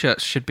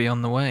T-shirts should be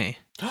on the way.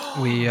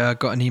 We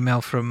got an email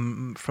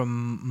from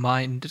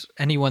Mind.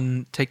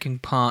 Anyone taking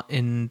part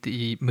in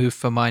the Move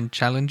for Mind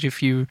challenge,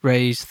 if you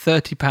raise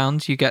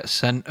 £30, you get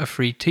sent a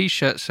free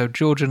T-shirt. So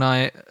George and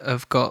I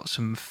have got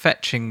some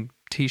fetching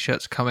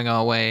T-shirts coming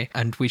our way,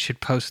 and we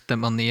should post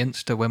them on the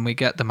Insta when we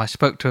get them. I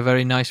spoke to a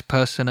very nice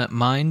person at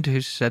Mind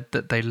who said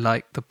that they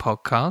liked the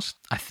podcast,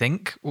 I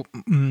think.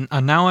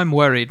 And now I'm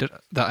worried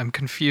that I'm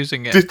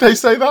confusing it. Did they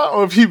say that,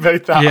 or have you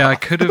made that Yeah, up? I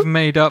could have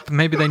made up.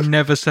 Maybe they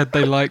never said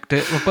they liked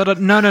it. But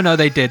no,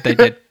 they did.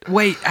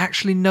 Wait,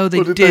 actually, no,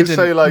 they didn't. They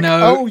say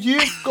no. Oh,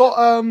 you've got,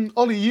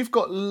 Ollie, you've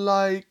got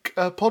like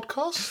a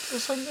podcast or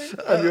something?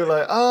 And you're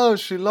like, oh,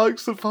 she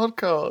likes the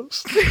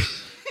podcast.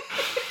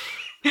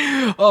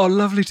 Oh,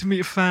 lovely to meet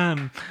a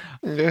fan.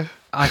 Yeah.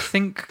 I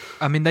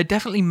mean, they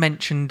definitely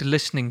mentioned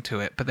listening to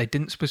it, but they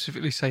didn't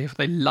specifically say if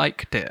they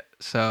liked it.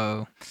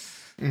 So,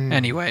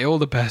 anyway, all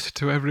the best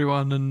to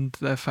everyone and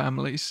their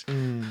families.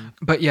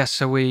 But yes,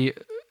 so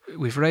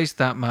we've raised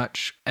that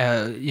much.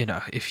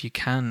 If you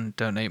can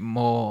donate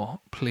more,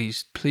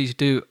 please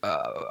do.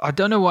 I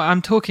don't know what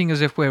I'm talking as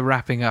if we're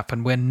wrapping up,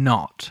 and we're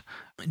not.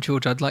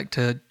 George, I'd like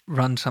to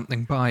run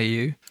something by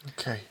you.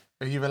 Okay.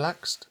 Are you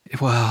relaxed?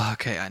 Well,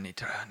 okay, I need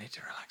to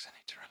relax.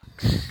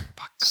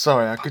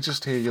 Sorry, I could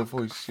just hear your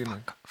voice,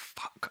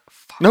 Fuck.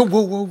 No,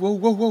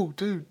 whoa,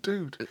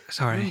 dude.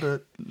 Sorry.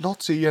 Remember,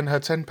 Lottie and her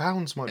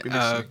 £10 might be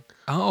listening.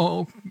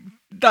 Oh,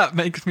 that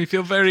makes me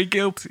feel very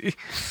guilty.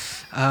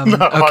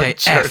 No, okay,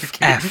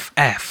 I'm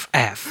F.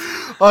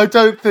 I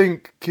don't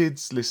think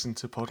kids listen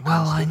to podcasts.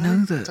 Well, I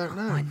know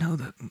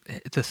that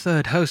the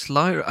third host,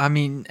 Lyra. I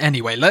mean,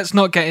 anyway, let's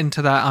not get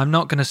into that. I'm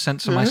not going to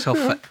censor myself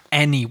for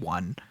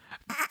anyone.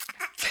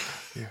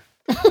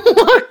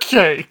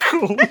 Okay,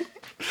 cool.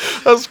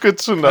 That's good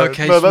to know.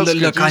 Okay, no, so that's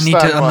look, good. I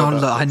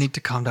need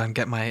to calm down,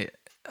 get my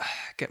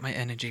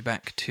energy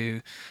back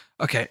to.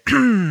 Okay,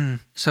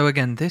 so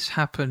again, this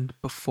happened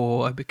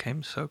before I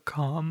became so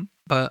calm,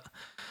 but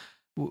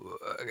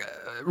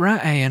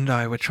Rat A and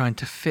I were trying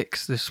to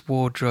fix this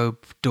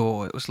wardrobe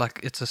door. It was like,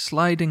 it's a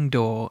sliding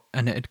door,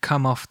 and it had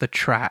come off the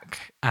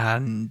track,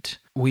 and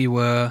we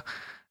were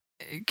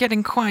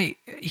getting quite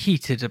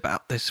heated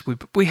about this.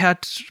 We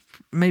had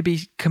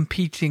maybe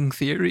competing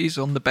theories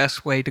on the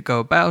best way to go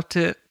about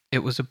it. It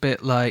was a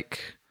bit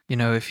like,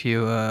 if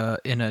you're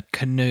in a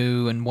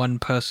canoe and one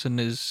person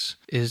is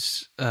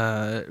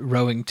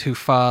rowing too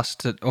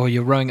fast, or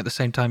you're rowing at the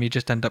same time, you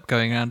just end up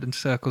going around in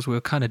circles. We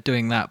were kind of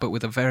doing that, but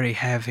with a very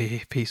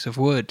heavy piece of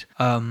wood.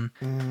 And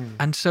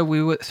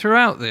so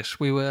throughout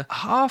this, we were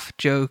half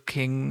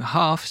joking,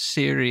 half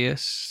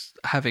serious,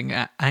 having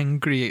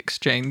angry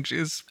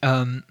exchanges.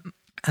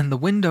 And the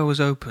window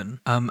was open,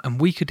 and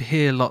we could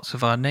hear lots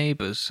of our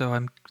neighbours,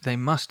 so they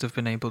must have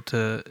been able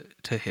to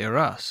hear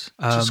us.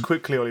 Just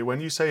quickly, Ollie,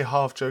 when you say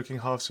half joking,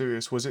 half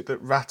serious, was it that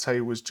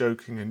Rate was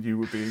joking and you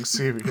were being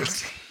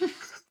serious?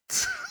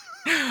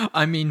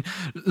 I mean,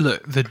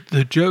 look,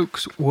 the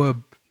jokes were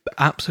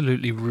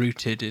absolutely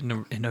rooted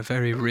in a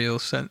very real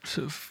sense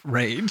of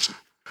rage,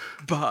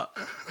 but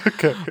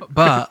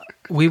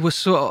we were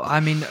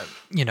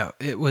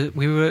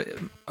we were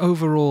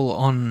overall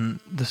on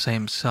the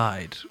same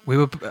side. We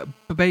were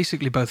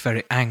basically both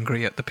very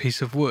angry at the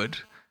piece of wood,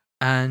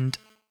 and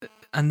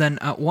then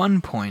at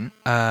one point,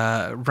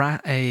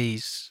 Rat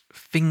A's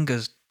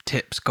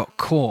fingertips got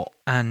caught,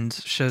 and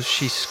so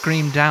she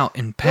screamed out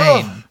in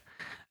pain.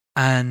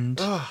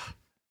 And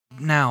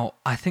now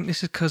I think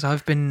this is because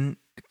I've been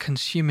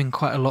consuming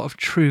quite a lot of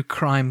true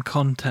crime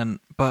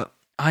content, but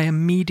I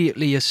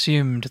immediately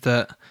assumed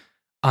that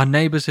our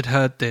neighbours had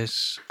heard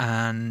this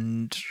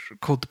and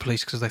called the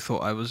police because they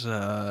thought I was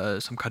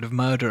some kind of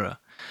murderer.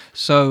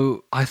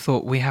 So I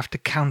thought, we have to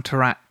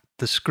counteract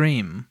the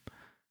scream.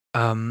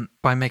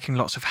 by making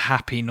lots of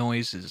happy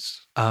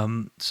noises.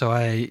 So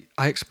I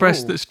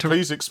expressed this to.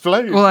 Please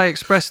explain. Well, I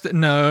expressed that.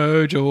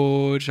 No,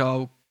 George.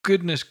 Oh,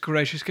 goodness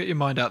gracious! Get your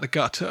mind out the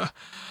gutter.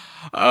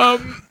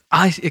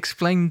 I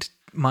explained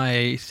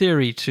my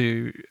theory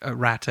to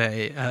Rate,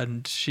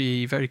 and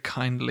she very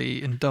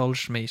kindly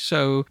indulged me.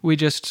 So we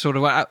just sort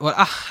of went,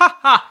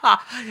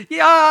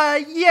 yeah,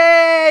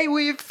 yay!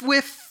 We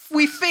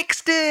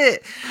fixed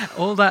it.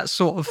 All that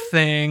sort of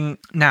thing.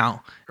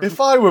 Now, if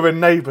I were a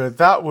neighbour,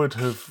 that would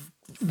have.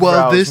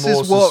 Well, this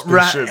is what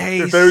suspicion.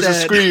 Rate If there was a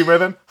said. scream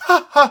and then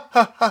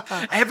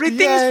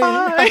Everything's Yay.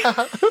 fine.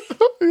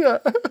 Yeah.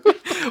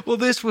 Well,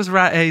 this was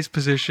Rate's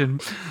position.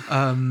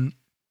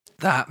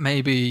 That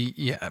maybe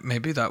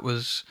that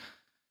was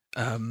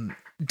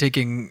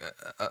digging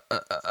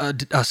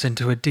us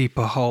into a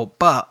deeper hole.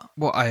 But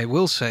what I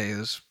will say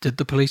is, did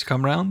the police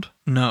come round?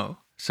 No.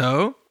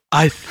 So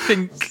I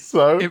think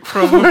it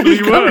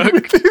probably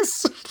worked.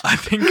 I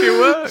think it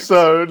worked.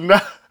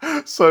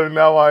 So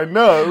now I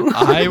know.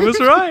 I was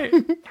right.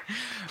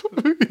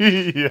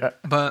 Yeah.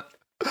 But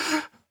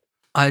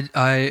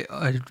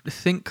I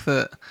think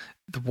that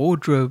the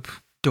wardrobe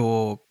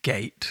door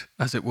gate,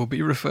 as it will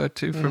be referred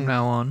to from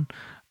now on,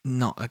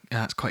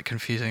 that's quite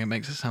confusing. It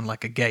makes it sound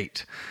like a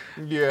gate.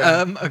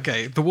 Yeah.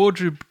 Okay, the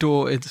wardrobe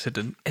door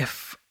incident.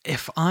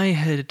 If I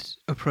had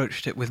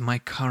approached it with my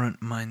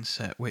current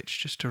mindset, which,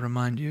 just to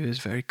remind you, is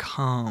very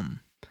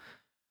calm,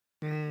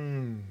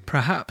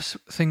 perhaps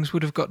things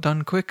would have got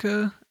done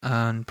quicker,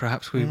 and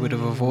perhaps we would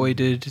have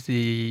avoided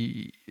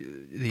the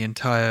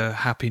entire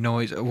happy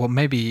noise. Well,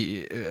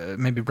 maybe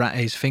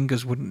Rate's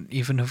fingers wouldn't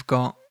even have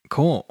got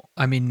caught.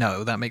 I mean,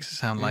 no, that makes it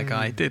sound like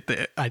I did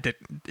it. I did.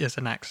 It's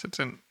an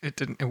accident.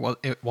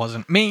 It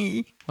wasn't me.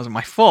 It wasn't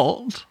my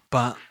fault.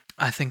 But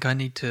I think I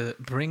need to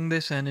bring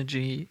this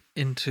energy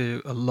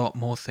into a lot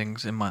more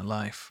things in my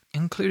life,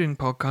 including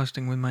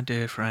podcasting with my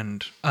dear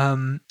friend.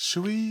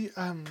 Should we,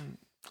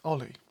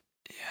 Ollie?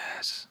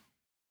 Yes.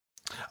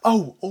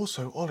 Oh,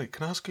 also, Ollie,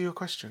 can I ask you a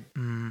question?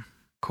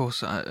 Of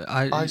course,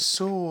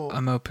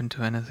 I'm open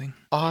to anything.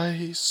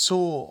 I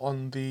saw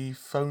on the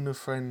Phone a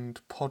Friend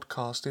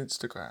podcast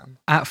Instagram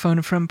At Phone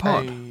a Friend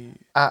Pod.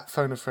 At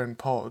Phone a Friend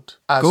Pod,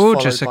 as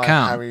Gorgeous followed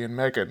account. by Harry and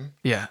Meghan.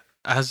 Yeah,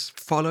 as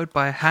followed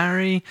by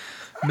Harry,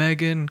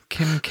 Meghan,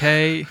 Kim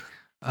K.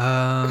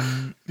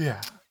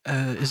 Yeah.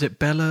 Is it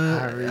Bella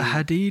Harry.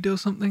 Hadid or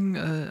something?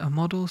 A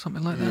model,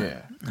 something like that.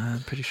 Yeah.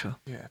 I'm pretty sure.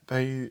 Yeah,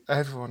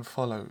 everyone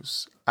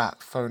follows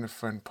at Phone a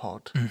Friend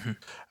Pod.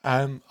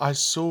 Mm-hmm. I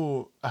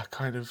saw a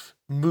kind of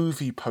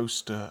movie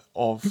poster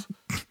of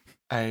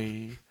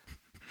a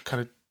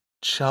kind of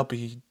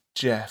chubby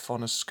Jeff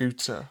on a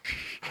scooter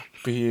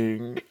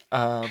being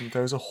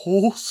there was a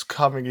horse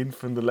coming in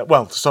from the left.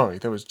 Well, sorry,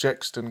 there was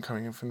Jexton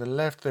coming in from the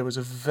left. There was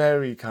a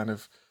very kind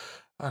of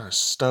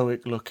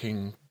stoic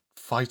looking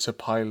fighter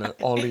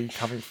pilot Ollie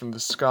coming from the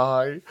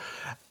sky,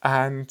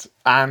 and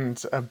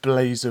a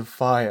blaze of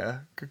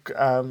fire.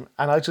 And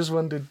I just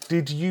wondered,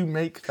 did you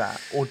make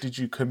that, or did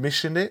you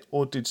commission it,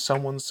 or did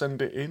someone send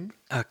it in?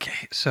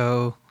 Okay,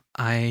 so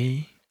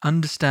I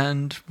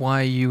understand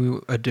why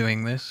you are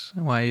doing this,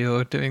 why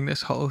you're doing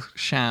this whole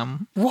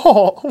sham.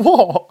 What?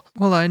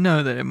 Well, I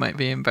know that it might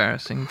be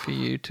embarrassing for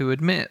you to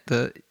admit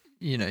that,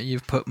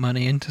 you've put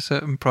money into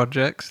certain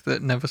projects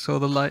that never saw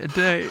the light of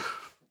day.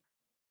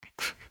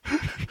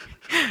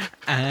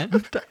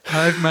 And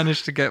I've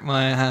managed to get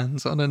my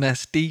hands on an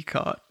SD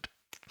card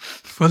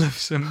full of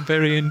some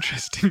very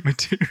interesting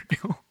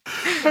material.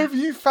 Have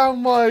you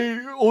found my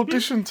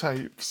audition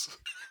tapes?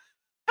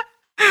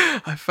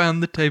 I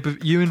found the tape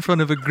of you in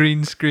front of a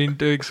green screen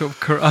doing sort of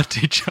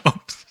karate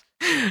chops,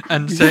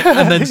 and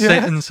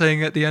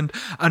saying at the end,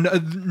 and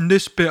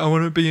this bit I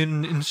want to be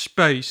in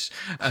space,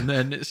 and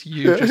then it's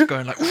you just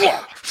going like,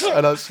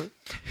 and I said,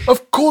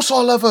 "Of course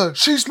I love her.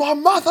 She's my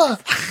mother."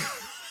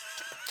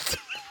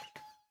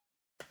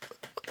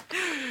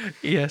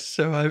 Yes,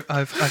 so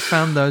I've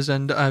found those,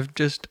 and I've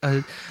just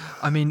I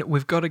mean,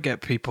 we've got to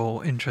get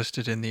people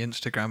interested in the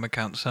Instagram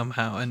account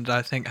somehow, and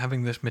I think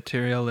having this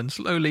material and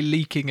slowly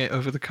leaking it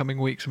over the coming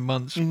weeks and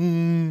months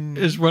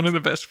is one of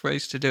the best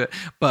ways to do it.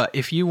 But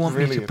if you want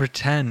me to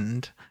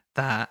pretend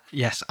that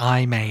yes,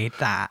 I made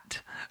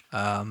that,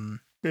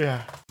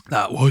 yeah,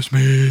 that was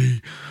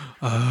me.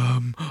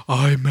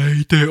 I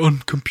made it on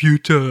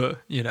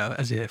computer,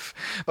 as if.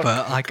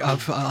 But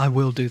I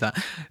will do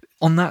that.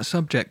 On that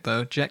subject,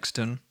 though,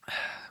 Jexton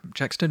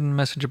and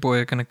Messenger Boy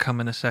are going to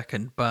come in a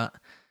second, but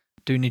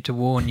I do need to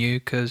warn you,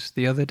 because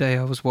the other day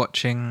I was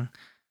watching,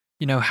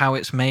 How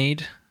It's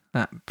Made,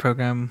 that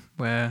program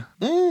where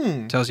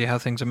it tells you how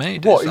things are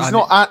made. What? It's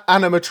not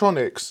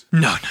animatronics?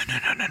 No.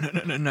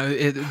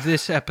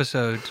 This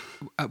episode,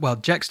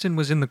 Jexton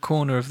was in the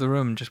corner of the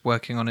room just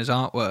working on his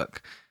artwork,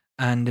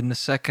 and in the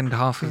second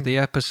half of the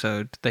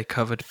episode, they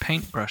covered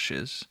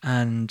paintbrushes,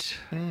 and...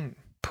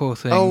 Poor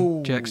thing,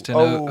 Jexton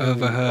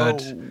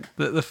overheard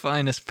that the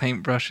finest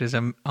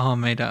paintbrushes are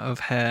made out of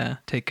hair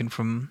taken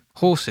from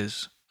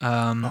horses.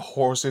 A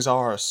horse's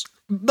arse.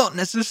 not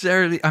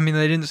necessarily. I mean,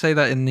 they didn't say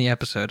that in the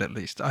episode, at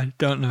least. I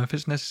don't know if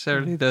it's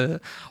necessarily the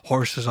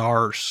horse's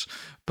arse,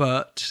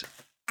 but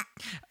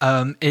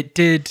it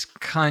did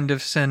kind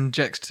of send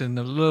Jexton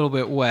a little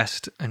bit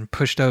west and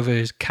pushed over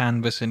his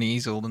canvas and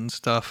easel and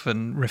stuff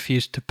and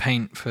refused to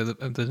paint for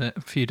the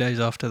few days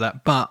after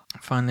that, but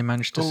finally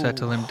managed to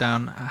settle him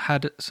down. I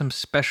had some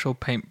special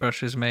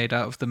paintbrushes made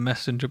out of the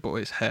messenger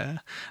boy's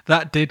hair.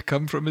 That did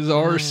come from his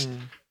arse.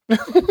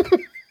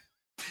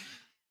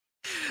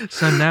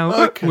 So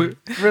now,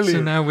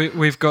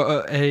 we've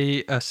got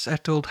a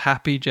settled,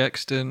 happy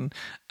Jexton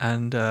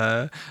and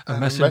a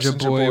messenger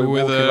boy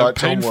with a like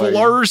painful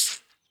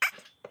arse.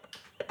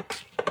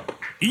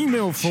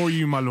 Email for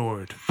you, my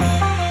lord.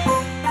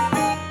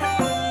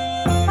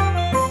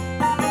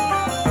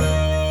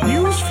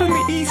 News from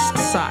the east,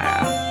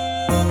 sire.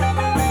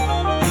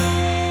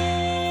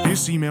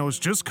 This email has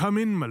just come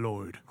in, my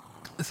lord.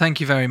 Thank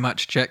you very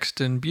much,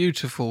 Jexton.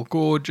 Beautiful,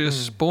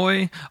 gorgeous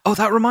boy. Oh,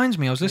 that reminds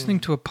me, I was listening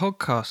to a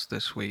podcast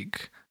this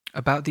week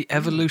about the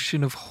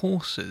evolution of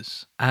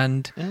horses.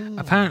 And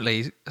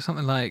apparently,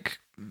 something like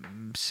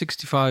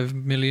 65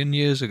 million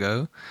years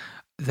ago,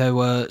 there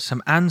were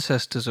some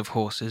ancestors of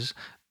horses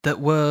that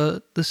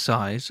were the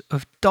size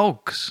of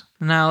dogs.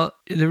 Now,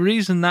 the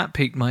reason that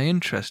piqued my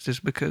interest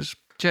is because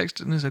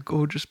Jexton is a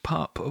gorgeous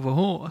pup of a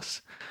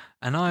horse.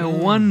 And I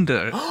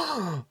wonder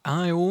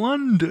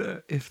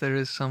if there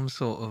is some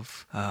sort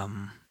of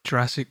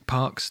Jurassic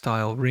Park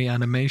style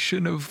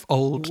reanimation of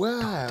old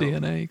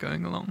DNA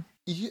going along.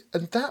 Yeah,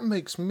 and that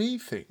makes me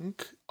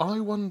think, I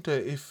wonder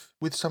if,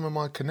 with some of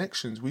my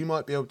connections, we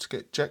might be able to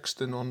get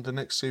Jexton on the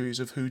next series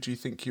of Who Do You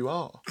Think You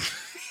Are?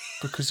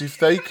 Because if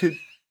they could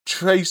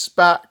trace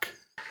back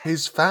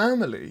his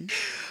family,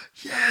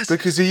 yes,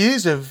 because he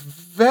is a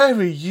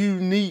very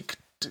unique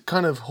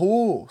kind of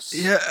horse.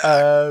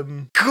 Yeah,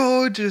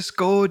 gorgeous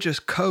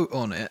coat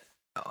on it,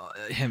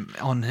 him.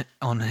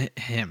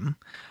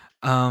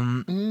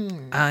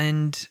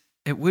 And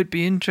it would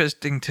be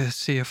interesting to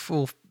see a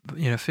full,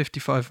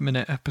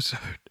 55-minute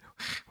episode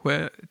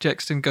where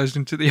Jexton goes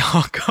into the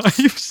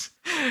archives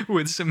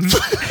with some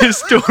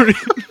historian.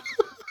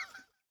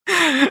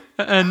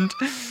 And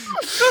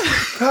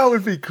that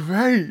would be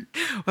great.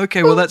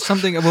 Okay, well, that's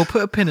something. We'll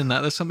put a pin in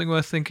that. That's something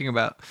worth thinking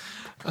about.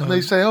 And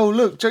they say, "Oh,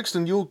 look,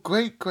 Jexton, your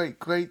great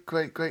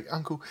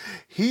uncle,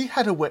 he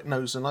had a wet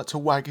nose and liked to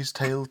wag his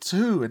tail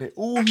too," and it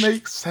all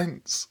makes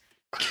sense.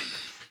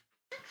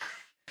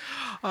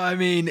 I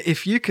mean,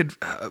 if you could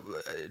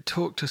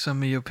talk to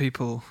some of your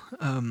people,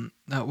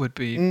 that would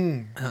be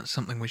that's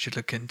something we should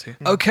look into.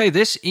 Okay,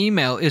 this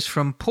email is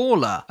from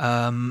Paula.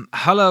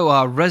 Hello,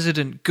 our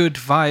resident good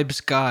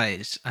vibes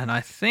guys, and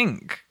I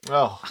think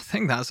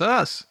that's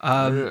us.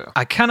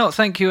 I cannot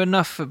thank you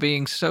enough for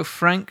being so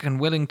frank and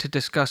willing to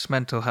discuss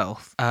mental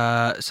health.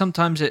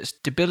 Sometimes it's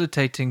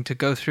debilitating to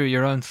go through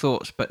your own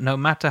thoughts, but no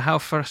matter how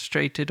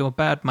frustrated or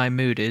bad my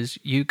mood is,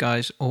 you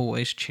guys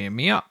always cheer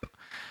me up.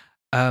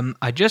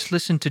 I just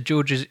listened to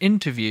George's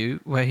interview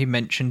where he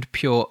mentioned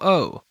Pure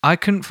O. I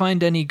couldn't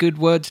find any good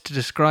words to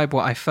describe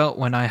what I felt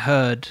when I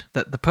heard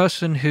that the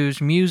person whose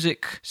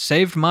music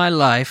saved my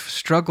life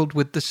struggled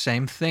with the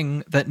same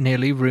thing that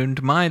nearly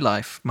ruined my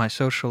life, my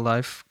social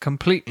life,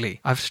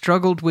 completely. I've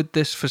struggled with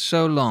this for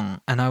so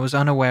long, and I was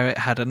unaware it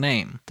had a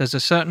name. There's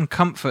a certain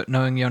comfort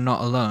knowing you're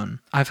not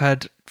alone. I've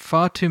had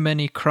far too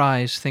many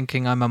cries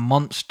thinking I'm a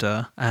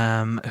monster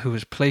who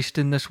was placed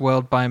in this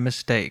world by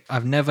mistake.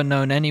 I've never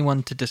known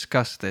anyone to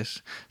discuss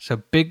this, so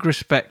big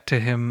respect for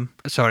him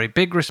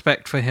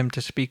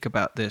to speak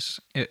about this.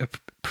 It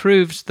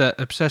proves that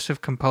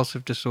obsessive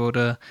compulsive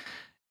disorder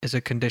is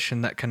a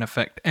condition that can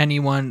affect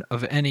anyone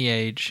of any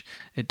age.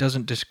 It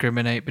doesn't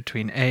discriminate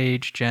between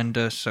age,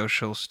 gender,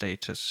 social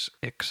status,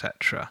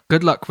 etc.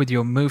 Good luck with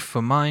your move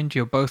for mind.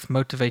 You're both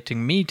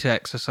motivating me to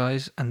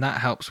exercise, and that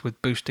helps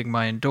with boosting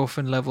my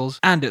endorphin levels,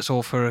 and it's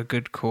all for a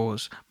good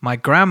cause. My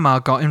grandma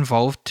got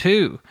involved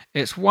too.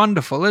 It's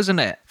wonderful, isn't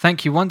it?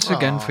 Thank you once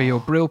again for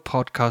your Brill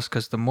podcast,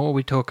 because the more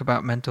we talk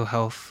about mental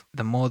health,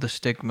 the more the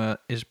stigma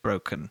is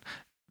broken.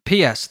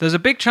 P.S. There's a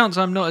big chance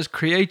I'm not as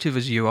creative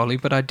as you, Ollie,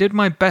 but I did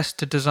my best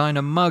to design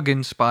a mug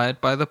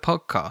inspired by the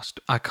podcast.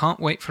 I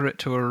can't wait for it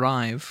to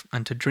arrive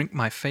and to drink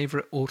my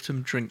favourite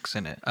autumn drinks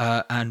in it.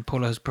 And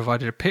Paula has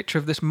provided a picture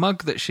of this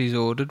mug that she's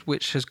ordered,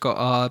 which has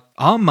got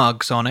our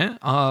mugs on it,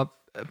 our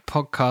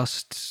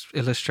podcast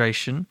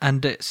illustration,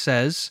 and it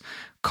says,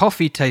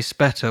 "Coffee tastes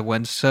better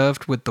when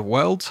served with the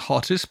world's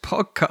hottest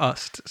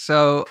podcast."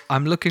 So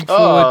I'm looking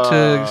forward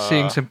to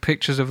seeing some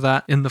pictures of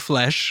that in the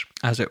flesh,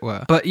 as it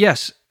were. But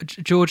yes,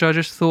 George, I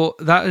just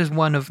thought that is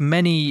one of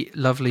many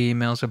lovely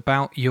emails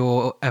about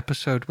your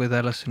episode with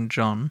Ellis and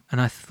John. And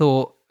I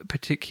thought,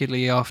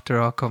 particularly after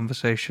our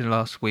conversation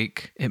last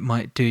week, it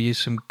might do you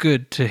some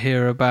good to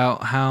hear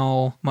about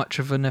how much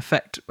of an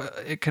effect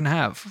it can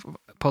have.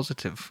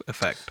 positive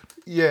effect.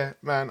 Yeah,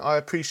 man, I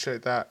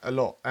appreciate that a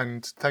lot,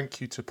 and thank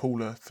you to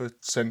Paula for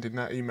sending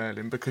that email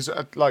in, because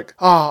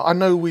I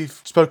know we've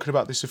spoken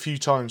about this a few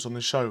times on the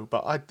show,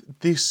 but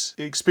this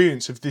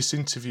experience of this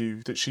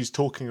interview that she's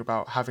talking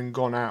about having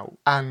gone out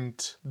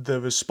and the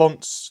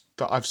response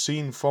that I've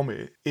seen from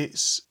it,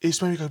 it's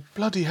made me go,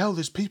 bloody hell,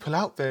 there's people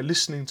out there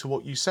listening to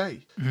what you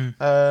say.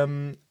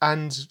 And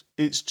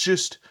it's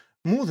just,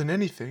 more than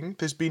anything,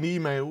 there's been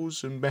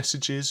emails and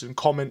messages and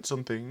comments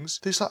on things.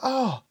 It's like,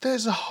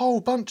 there's a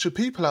whole bunch of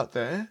people out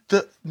there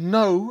that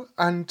know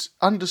and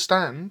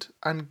understand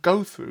and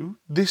go through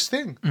this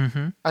thing.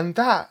 And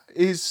that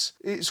is,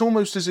 it's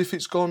almost as if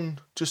it's gone,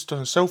 just on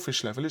a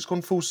selfish level, it's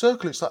gone full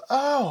circle. It's like,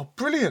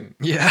 brilliant.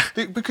 Yeah.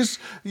 Because,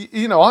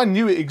 I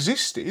knew it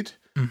existed.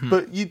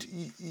 But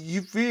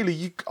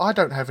I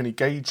don't have any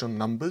gauge on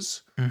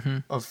numbers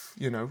of,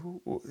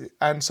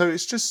 and so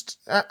it's just,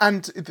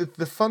 and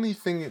the funny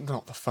thing,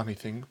 not the funny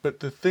thing,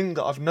 but the thing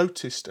that I've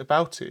noticed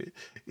about it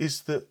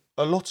is that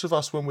a lot of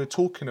us, when we're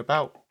talking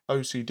about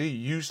OCD,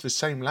 use the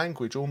same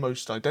language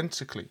almost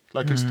identically.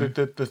 Like it's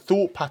the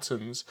thought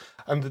patterns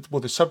and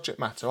the subject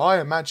matter, I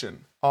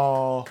imagine,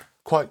 are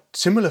quite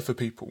similar for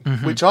people,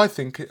 which I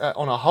think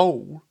on a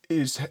whole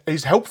is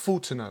helpful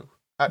to know.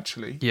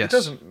 Actually, yes. It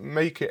doesn't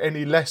make it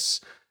any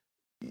less,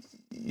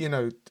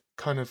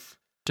 kind of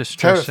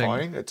distressing.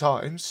 Terrifying at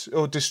times,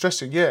 or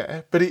distressing,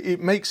 yeah. But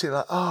it makes it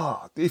like,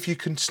 if you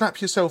can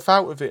snap yourself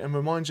out of it and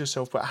remind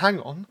yourself, but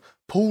hang on,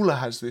 Paula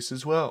has this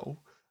as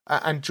well,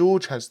 and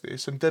George has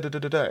this, and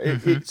da-da-da-da-da.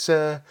 It's,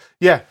 so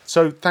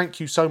thank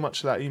you so much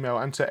for that email,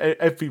 and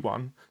to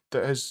everyone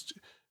that has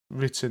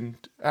written.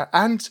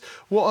 And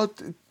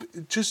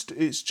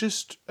it's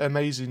just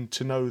amazing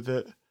to know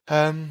that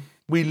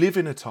we live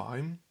in a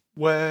time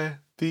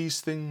where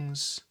these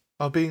things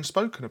are being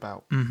spoken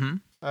about.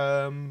 And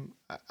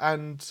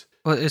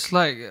well, it's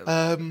like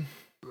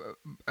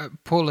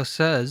Paula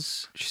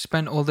says she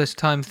spent all this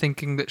time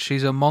thinking that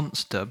she's a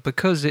monster,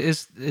 because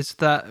it's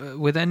that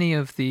with any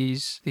of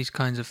these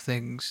kinds of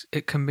things,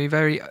 it can be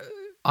very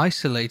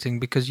isolating,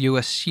 because you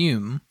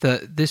assume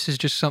that this is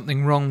just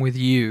something wrong with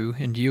you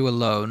and you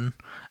alone,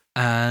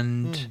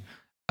 and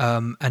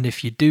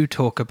if you do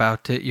talk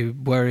about it, you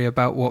worry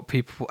about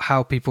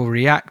how people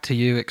react to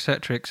you,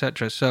 etc.,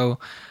 etc. So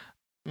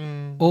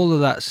all of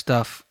that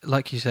stuff,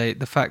 like you say,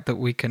 the fact that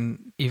we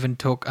can even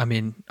talk, I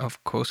mean,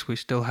 of course, we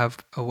still have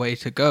a way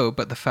to go,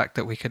 but the fact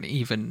that we can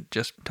even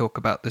just talk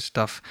about this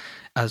stuff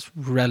as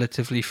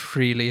relatively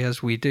freely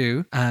as we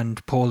do,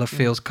 and Paula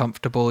feels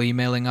comfortable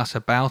emailing us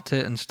about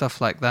it and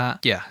stuff like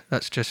that, yeah,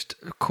 that's just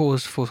a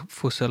cause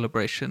for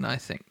celebration, I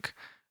think.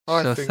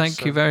 So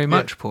thank you very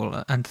much,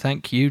 Paula, and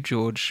thank you,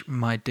 George,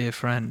 my dear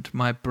friend,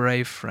 my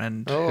brave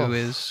friend, who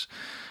is,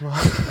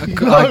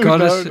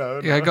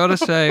 I gotta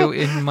say,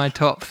 in my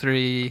top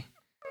 3,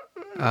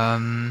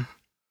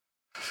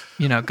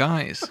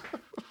 guys.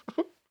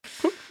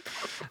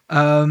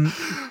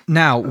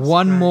 Now,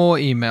 one more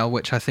email,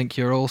 which I think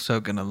you're also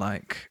gonna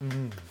like.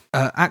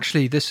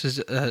 Actually, this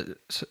is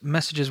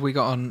messages we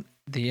got on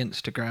the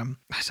Instagram.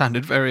 I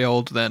sounded very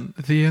old then.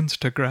 The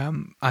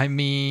Instagram. I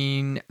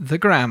mean, the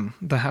gram.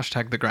 The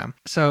hashtag the gram.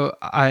 So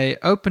I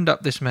opened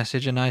up this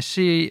message and I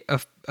see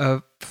a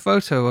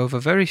photo of a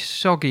very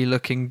soggy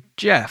looking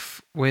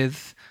Jeff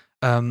with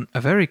a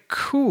very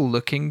cool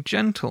looking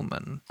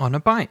gentleman on a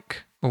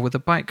bike, or with a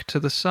bike to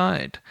the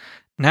side.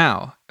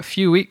 Now, a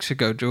few weeks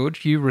ago,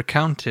 George, you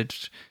recounted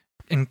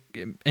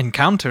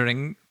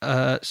encountering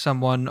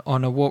someone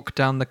on a walk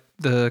down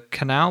the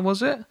canal,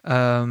 was it?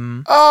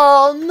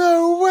 Oh,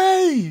 no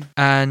way!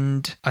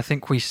 And I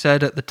think we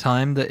said at the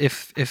time that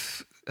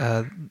if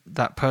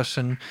that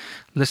person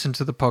listened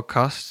to the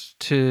podcast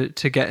to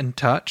get in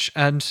touch,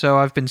 and so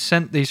I've been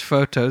sent these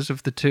photos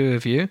of the two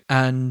of you,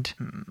 and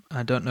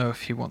I don't know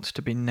if he wants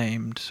to be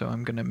named, so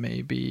I'm going to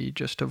maybe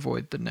just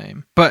avoid the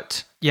name.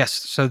 But yes,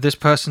 so this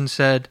person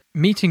said,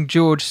 meeting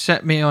George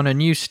set me on a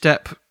new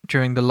step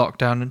during the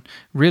lockdown and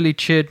really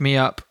cheered me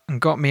up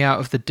and got me out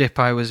of the dip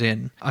I was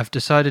in. I've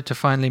decided to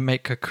finally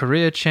make a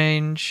career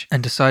change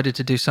and decided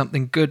to do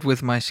something good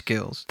with my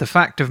skills. The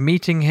fact of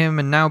meeting him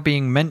and now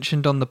being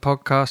mentioned on the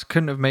podcast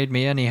couldn't have made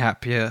me any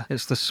happier.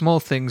 It's the small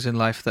things in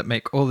life that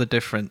make all the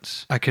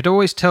difference. I could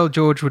always tell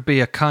George would be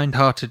a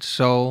kind-hearted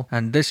soul,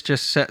 and this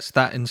just sets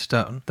that in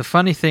stone. The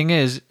funny thing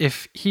is,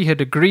 if he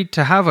had agreed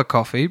to have a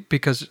coffee,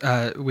 because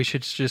we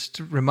should just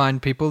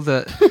remind people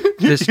that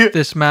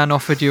this man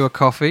offered you a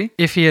coffee.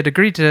 If he had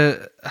agreed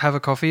to have a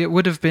coffee, it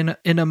would have been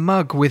in a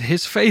mug with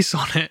his face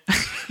on it.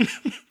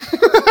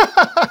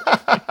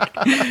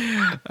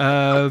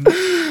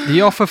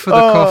 The offer for the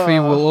coffee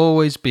will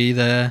always be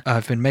there.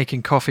 I've been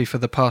making coffee for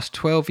the past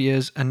 12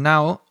 years, and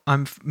now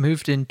I'm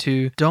moved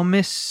into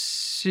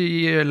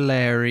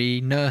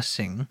domiciliary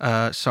nursing.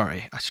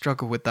 Sorry, I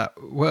struggle with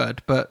that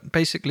word, but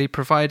basically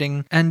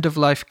providing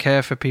end-of-life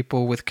care for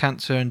people with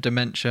cancer and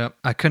dementia.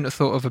 I couldn't have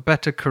thought of a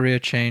better career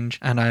change,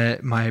 and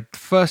my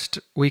first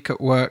week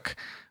at work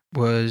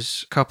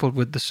was coupled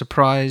with the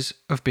surprise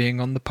of being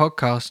on the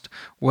podcast.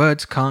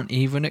 Words can't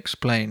even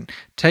explain.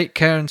 Take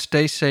care and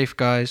stay safe,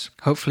 guys.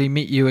 Hopefully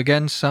meet you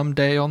again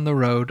someday on the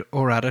road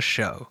or at a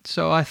show.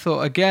 So I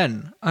thought,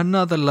 again,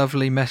 another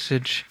lovely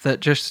message that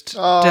just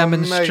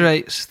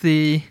demonstrates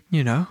the,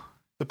 the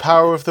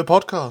power of the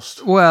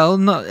podcast. Well,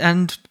 not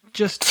and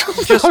just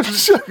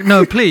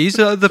no, please.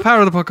 The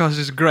power of the podcast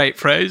is a great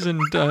phrase,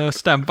 and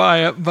stand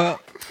by it. But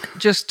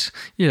just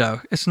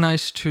it's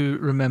nice to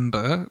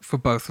remember for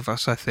both of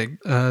us. I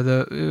think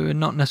that we're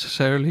not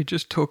necessarily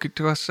just talking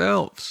to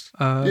ourselves.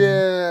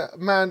 Yeah,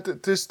 man.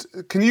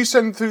 Can you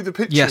send through the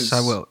pictures? Yes,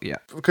 I will. Yeah,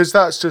 because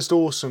that's just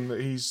awesome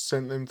that he's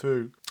sent them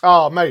through.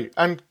 Ah, mate,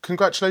 and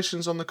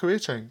congratulations on the career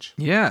change.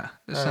 Yeah,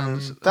 it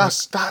sounds.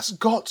 That's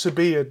got to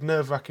be a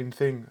nerve-wracking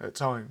thing at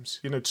times,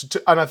 and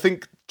I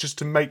think just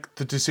to make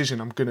the decision,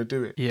 I'm going to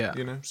do it. Yeah,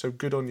 so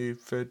good on you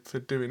for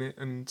doing it,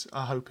 and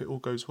I hope it all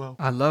goes well.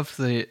 I love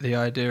the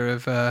idea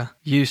of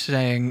you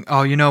saying,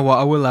 "Oh, you know what?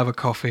 I will have a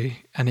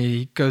coffee," and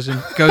he goes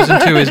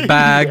into his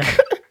bag,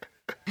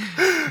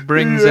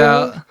 brings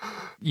out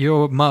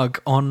your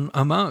mug on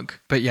a mug.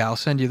 But yeah, I'll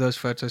send you those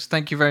photos.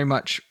 Thank you very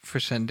much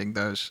for sending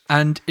those.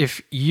 And if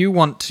you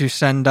want to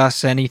send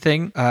us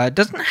anything, it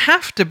doesn't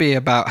have to be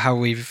about how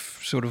we've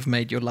sort of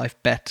made your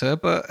life better,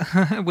 but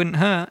it wouldn't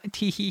hurt.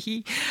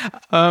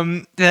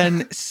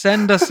 Then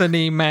send us an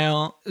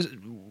email.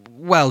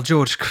 Well,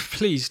 George,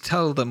 please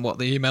tell them what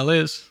the email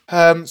is.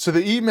 So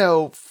the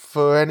email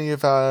for any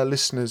of our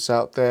listeners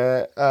out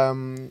there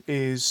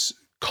is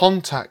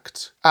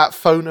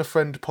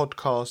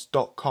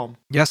contact@phoneafriendpodcast.com.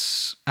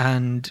 Yes,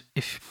 and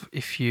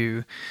if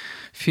you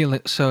feel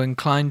it so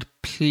inclined,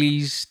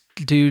 please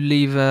do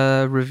leave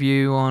a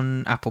review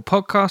on Apple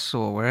Podcasts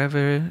or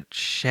wherever.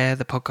 Share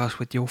the podcast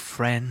with your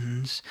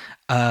friends.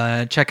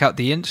 Check out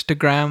the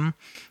Instagram,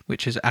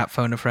 which is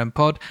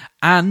 @phoneafriendpod,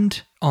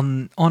 and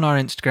on our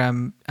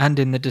Instagram and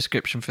in the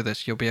description for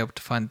this, you'll be able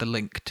to find the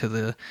link to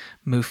the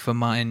Move for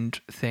Mind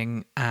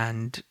thing.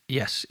 And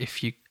yes,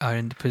 if you are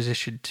in the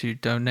position to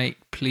donate,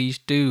 please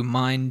do.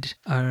 Mind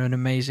are an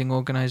amazing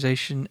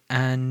organisation,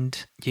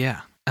 and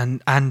yeah,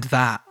 and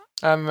that.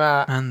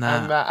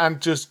 And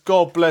just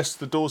God bless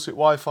the Dorset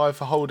Wi-Fi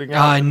for holding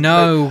out. I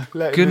know.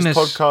 Letting this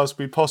podcast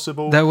be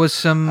possible. There was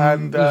some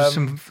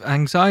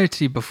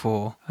anxiety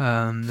before.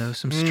 There was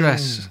some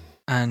stress.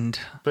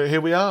 But here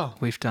we are.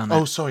 We've done it.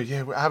 Oh, sorry.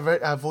 Yeah,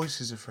 our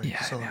voices are free.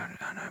 Yeah, sorry.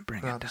 no,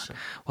 bring it down.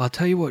 Well, I'll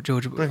tell you what,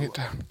 George. Bring it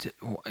down.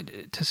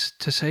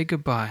 To say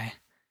goodbye,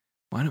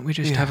 why don't we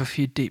just have a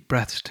few deep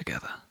breaths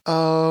together?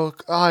 Oh,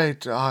 I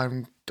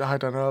don't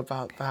know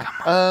about that.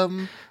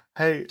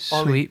 Hey, sweet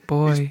Ollie,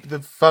 boy.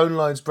 The phone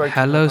line's breaking.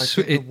 Hello,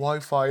 the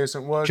Wi-Fi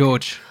isn't working.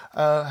 George.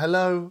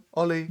 Hello,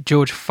 Ollie.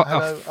 George,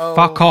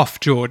 fuck off,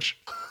 George.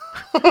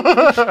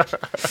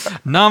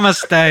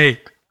 Namaste.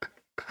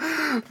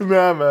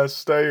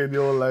 Namaste in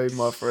your lane,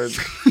 my friend.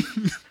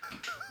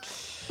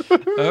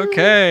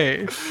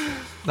 Okay.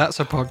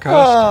 That's a podcast.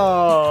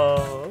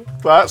 Oh,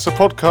 that's a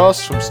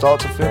podcast from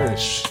start to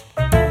finish.